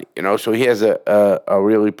signed it, So he has a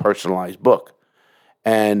really personalized book.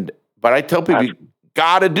 But I tell people, you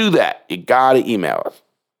got to do that. You got to email us.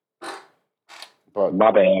 But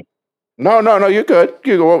my bad. No, you're good.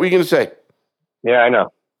 What were you going to say? Yeah, I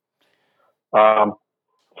know.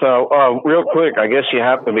 So real quick, I guess you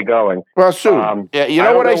have to be going. Well, soon. Yeah, you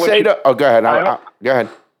know what I say to... Oh, go ahead. Go ahead.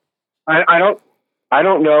 I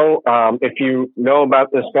don't know if you know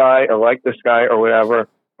about this guy or like this guy or whatever,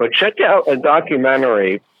 but check out a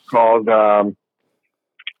documentary called what's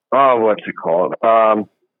it called? I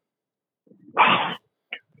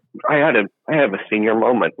have a senior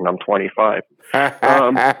moment and I'm 25.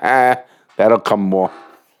 That'll come more.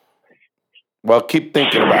 Well, keep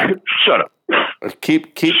thinking about it. Shut up.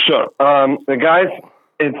 Keep shut up. The guys,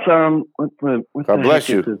 it's what's God bless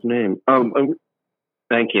you. His name?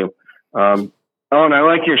 Thank you. And I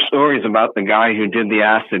like your stories about the guy who did the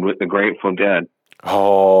acid with the Grateful Dead.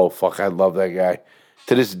 Oh, fuck, I love that guy.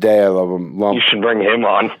 To this day, I love him. You should bring him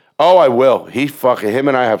on. Oh, I will. Him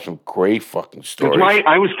and I have some great fucking stories.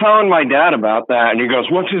 I was telling my dad about that, and he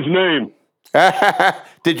goes, "What's his name?"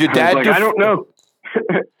 Did your dad I don't know.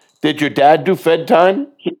 Did your dad do Fed time?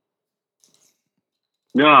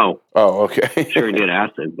 No. Oh, okay. Sure he did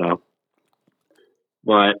acid though.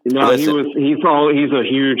 But no, Listen. he's a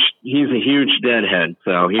huge deadhead.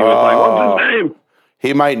 So he was like, "What's his name?"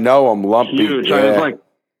 He might know him, Lumpy. Huge. Yeah. I was like,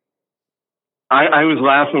 I was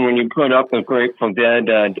laughing when you put up the Grateful Dead.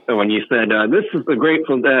 When you said this is the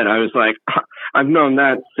Grateful Dead, I was like, I've known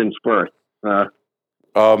that since birth.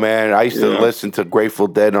 Oh man, I used to listen to Grateful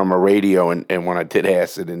Dead on my radio, and when I did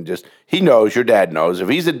acid, and he knows. Your dad knows. If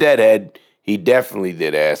he's a deadhead, he definitely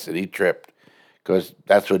did acid. He tripped. Because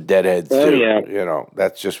that's what deadheads do. Yeah.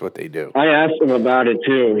 That's just what they do. I asked him about it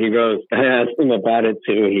too. He goes,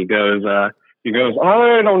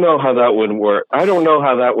 I don't know how that would work. I don't know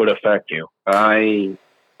how that would affect you.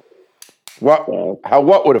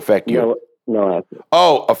 What would affect you? No acid.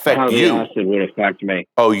 Oh, affect how you. The acid would affect me.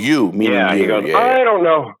 Oh, you. Meaning yeah, you. He goes, yeah. I don't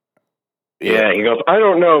know. Yeah, he goes, I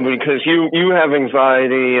don't know, because you have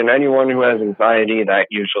anxiety, and anyone who has anxiety, that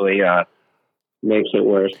usually makes it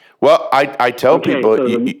worse. Well, I tell people,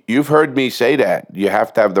 so you've heard me say that. You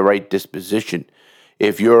have to have the right disposition.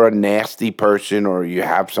 If you're a nasty person or you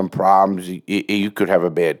have some problems, you could have a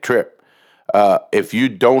bad trip. If you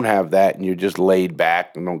don't have that and you're just laid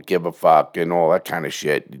back and don't give a fuck and all that kind of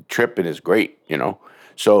shit, tripping is great,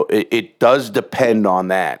 So it does depend on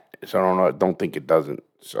that. So I don't think it doesn't.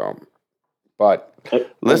 So, but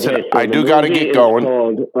listen, okay, so I do got to get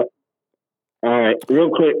going. All right,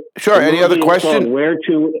 real quick. Sure. Any other question? Where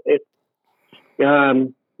to?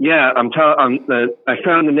 Yeah, I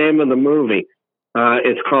found the name of the movie.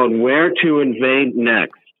 It's called Where to Invade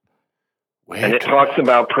Next, and it talks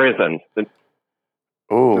about prisons, the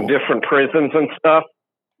different prisons and stuff.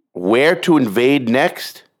 Where to Invade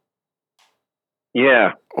Next?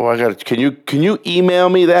 Yeah. Oh, I got it. Can you email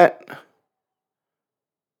me that?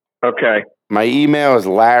 Okay. My email is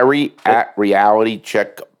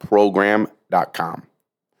larry@realitycheckprogram.com.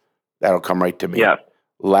 That'll come right to me. Yes.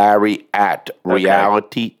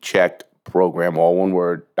 Larry@realitycheckprogram, all one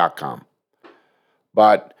word, .com.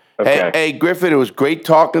 But Okay. hey, Griffin, it was great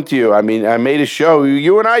talking to you. I mean, I made a show.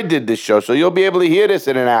 You and I did this show, so you'll be able to hear this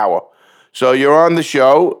in an hour. So you're on the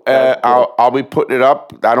show. I'll be putting it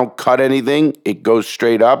up. I don't cut anything. It goes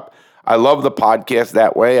straight up. I love the podcast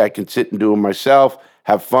that way. I can sit and do it myself,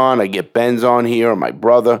 have fun. I get Ben's on here, my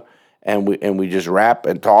brother, and we just rap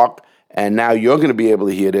and talk. And now you're going to be able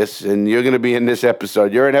to hear this, and you're going to be in this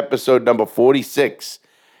episode. You're in episode number 46.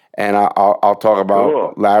 And I'll talk about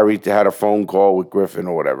Cool. Larry had a phone call with Griffin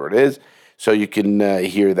or whatever it is, so you can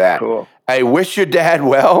hear that. Cool. I wish your dad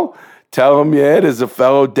well. Tell him, there's a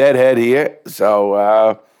fellow deadhead here.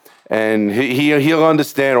 So, and he'll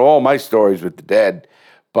understand all my stories with the dead.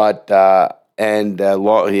 But as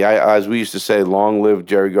we used to say, long live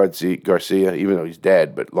Jerry Garcia, even though he's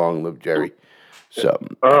dead, but long live Jerry. So,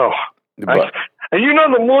 and you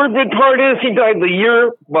know the morbid part is he died the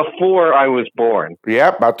year before I was born. Yeah,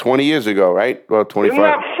 about 20 years ago, right? Well, 25. Isn't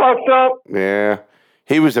that fucked up? Yeah.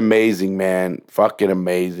 He was amazing, man. Fucking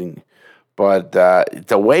amazing. But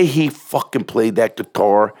the way he fucking played that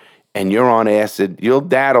guitar, and you're on acid, your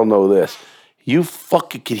dad will know this. You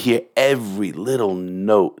fucking could hear every little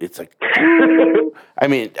note. It's like, I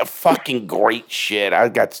mean, fucking great shit. I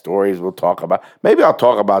got stories we'll talk about. Maybe I'll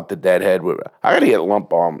talk about the Deadhead. I got to get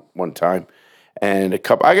Lump on one time. And I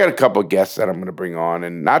got a couple of guests that I'm going to bring on,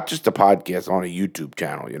 and not just a podcast, on a YouTube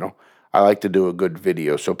channel, you know. I like to do a good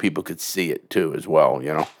video so people could see it too as well,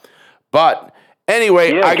 you know. But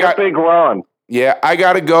anyway, I got Big Ron. Yeah, I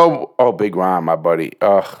got to go. Oh, Big Ron, my buddy.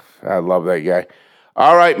 Ugh, I love that guy.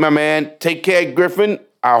 All right, my man. Take care, Griffin.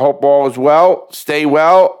 I hope all is well. Stay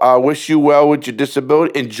well. I wish you well with your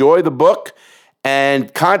disability. Enjoy the book,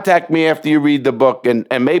 and contact me after you read the book, and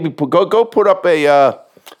maybe go put up a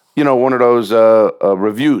one of those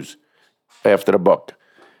reviews after the book.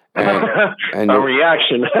 And a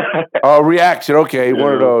reaction. Oh, reaction. Okay,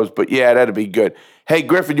 one of those. But yeah, that'd be good. Hey,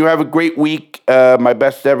 Griffin, you have a great week. My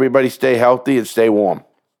best to everybody. Stay healthy and stay warm.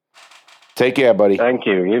 Take care, buddy. Thank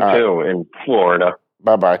you. You too, in Florida.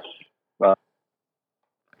 Bye-bye. Bye.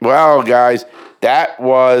 Well, guys, that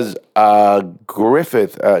was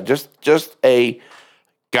Griffith. Just a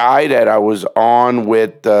guy that I was on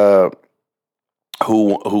with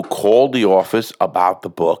who called the office about the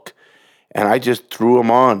book. And I just threw him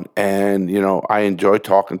on. And, I enjoy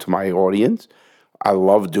talking to my audience. I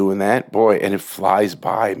love doing that. Boy, and it flies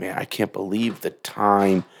by, man. I can't believe the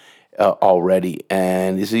time already.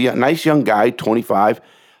 And he's a nice young guy, 25,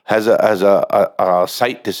 has a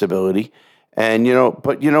sight disability. And,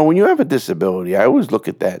 but when you have a disability, I always look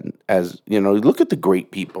at that as, look at the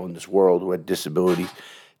great people in this world who had disabilities.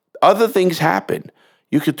 Other things happen.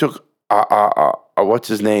 You could took, what's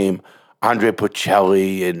his name? Andre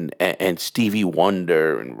Bocelli and Stevie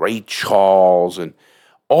Wonder and Ray Charles and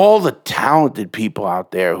all the talented people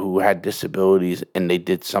out there who had disabilities and they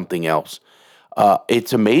did something else.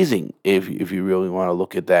 It's amazing if you really want to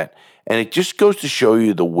look at that. And it just goes to show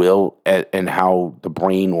you the will and how the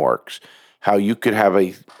brain works. How you could have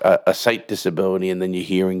a sight disability and then your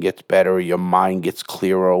hearing gets better, or your mind gets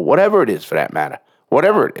clearer, or whatever it is for that matter.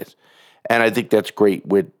 Whatever it is. And I think that's great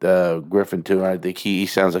with Griffin, too. I think he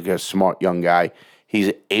sounds like a smart young guy.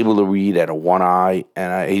 He's able to read out of one eye,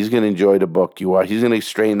 and he's going to enjoy the book. He's going to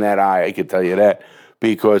strain that eye, I can tell you that.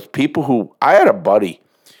 Because I had a buddy,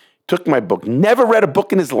 took my book, never read a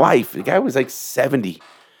book in his life. The guy was like 70.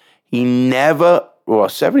 He never,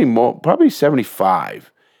 70 more, probably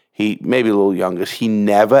 75. He, maybe a little younger. He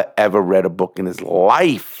never, ever read a book in his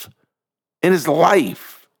life. In his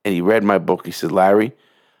life. And he read my book. He said, Larry,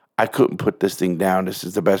 I couldn't put this thing down. This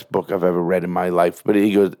is the best book I've ever read in my life. But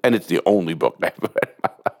he goes, and it's the only book I've ever read in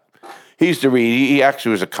my life. He used to read. He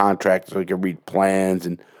actually was a contractor, so he could read plans.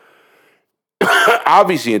 And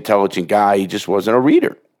obviously intelligent guy. He just wasn't a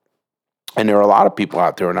reader. And there are a lot of people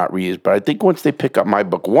out there who are not readers. But I think once they pick up my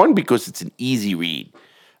book, one, because it's an easy read.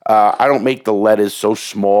 I don't make the letters so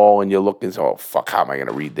small and you're looking, oh, fuck, how am I going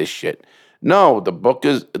to read this shit? No, the book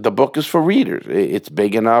is for readers. It's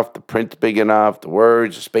big enough, the print's big enough, the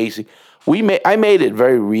words, the spacing. I made it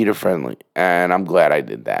very reader friendly, and I'm glad I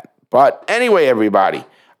did that. But anyway, everybody,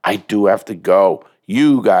 I do have to go.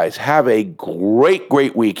 You guys have a great,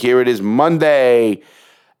 great week. Here it is, Monday,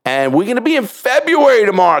 and we're going to be in February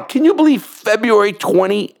tomorrow. Can you believe February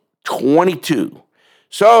 2022?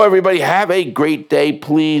 So everybody, have a great day.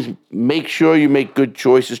 Please make sure you make good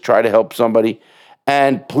choices. Try to help somebody.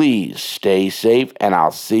 And please stay safe, and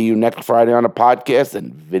I'll see you next Friday on the podcast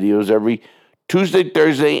and videos every Tuesday,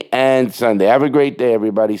 Thursday, and Sunday. Have a great day,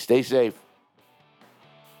 everybody. Stay safe.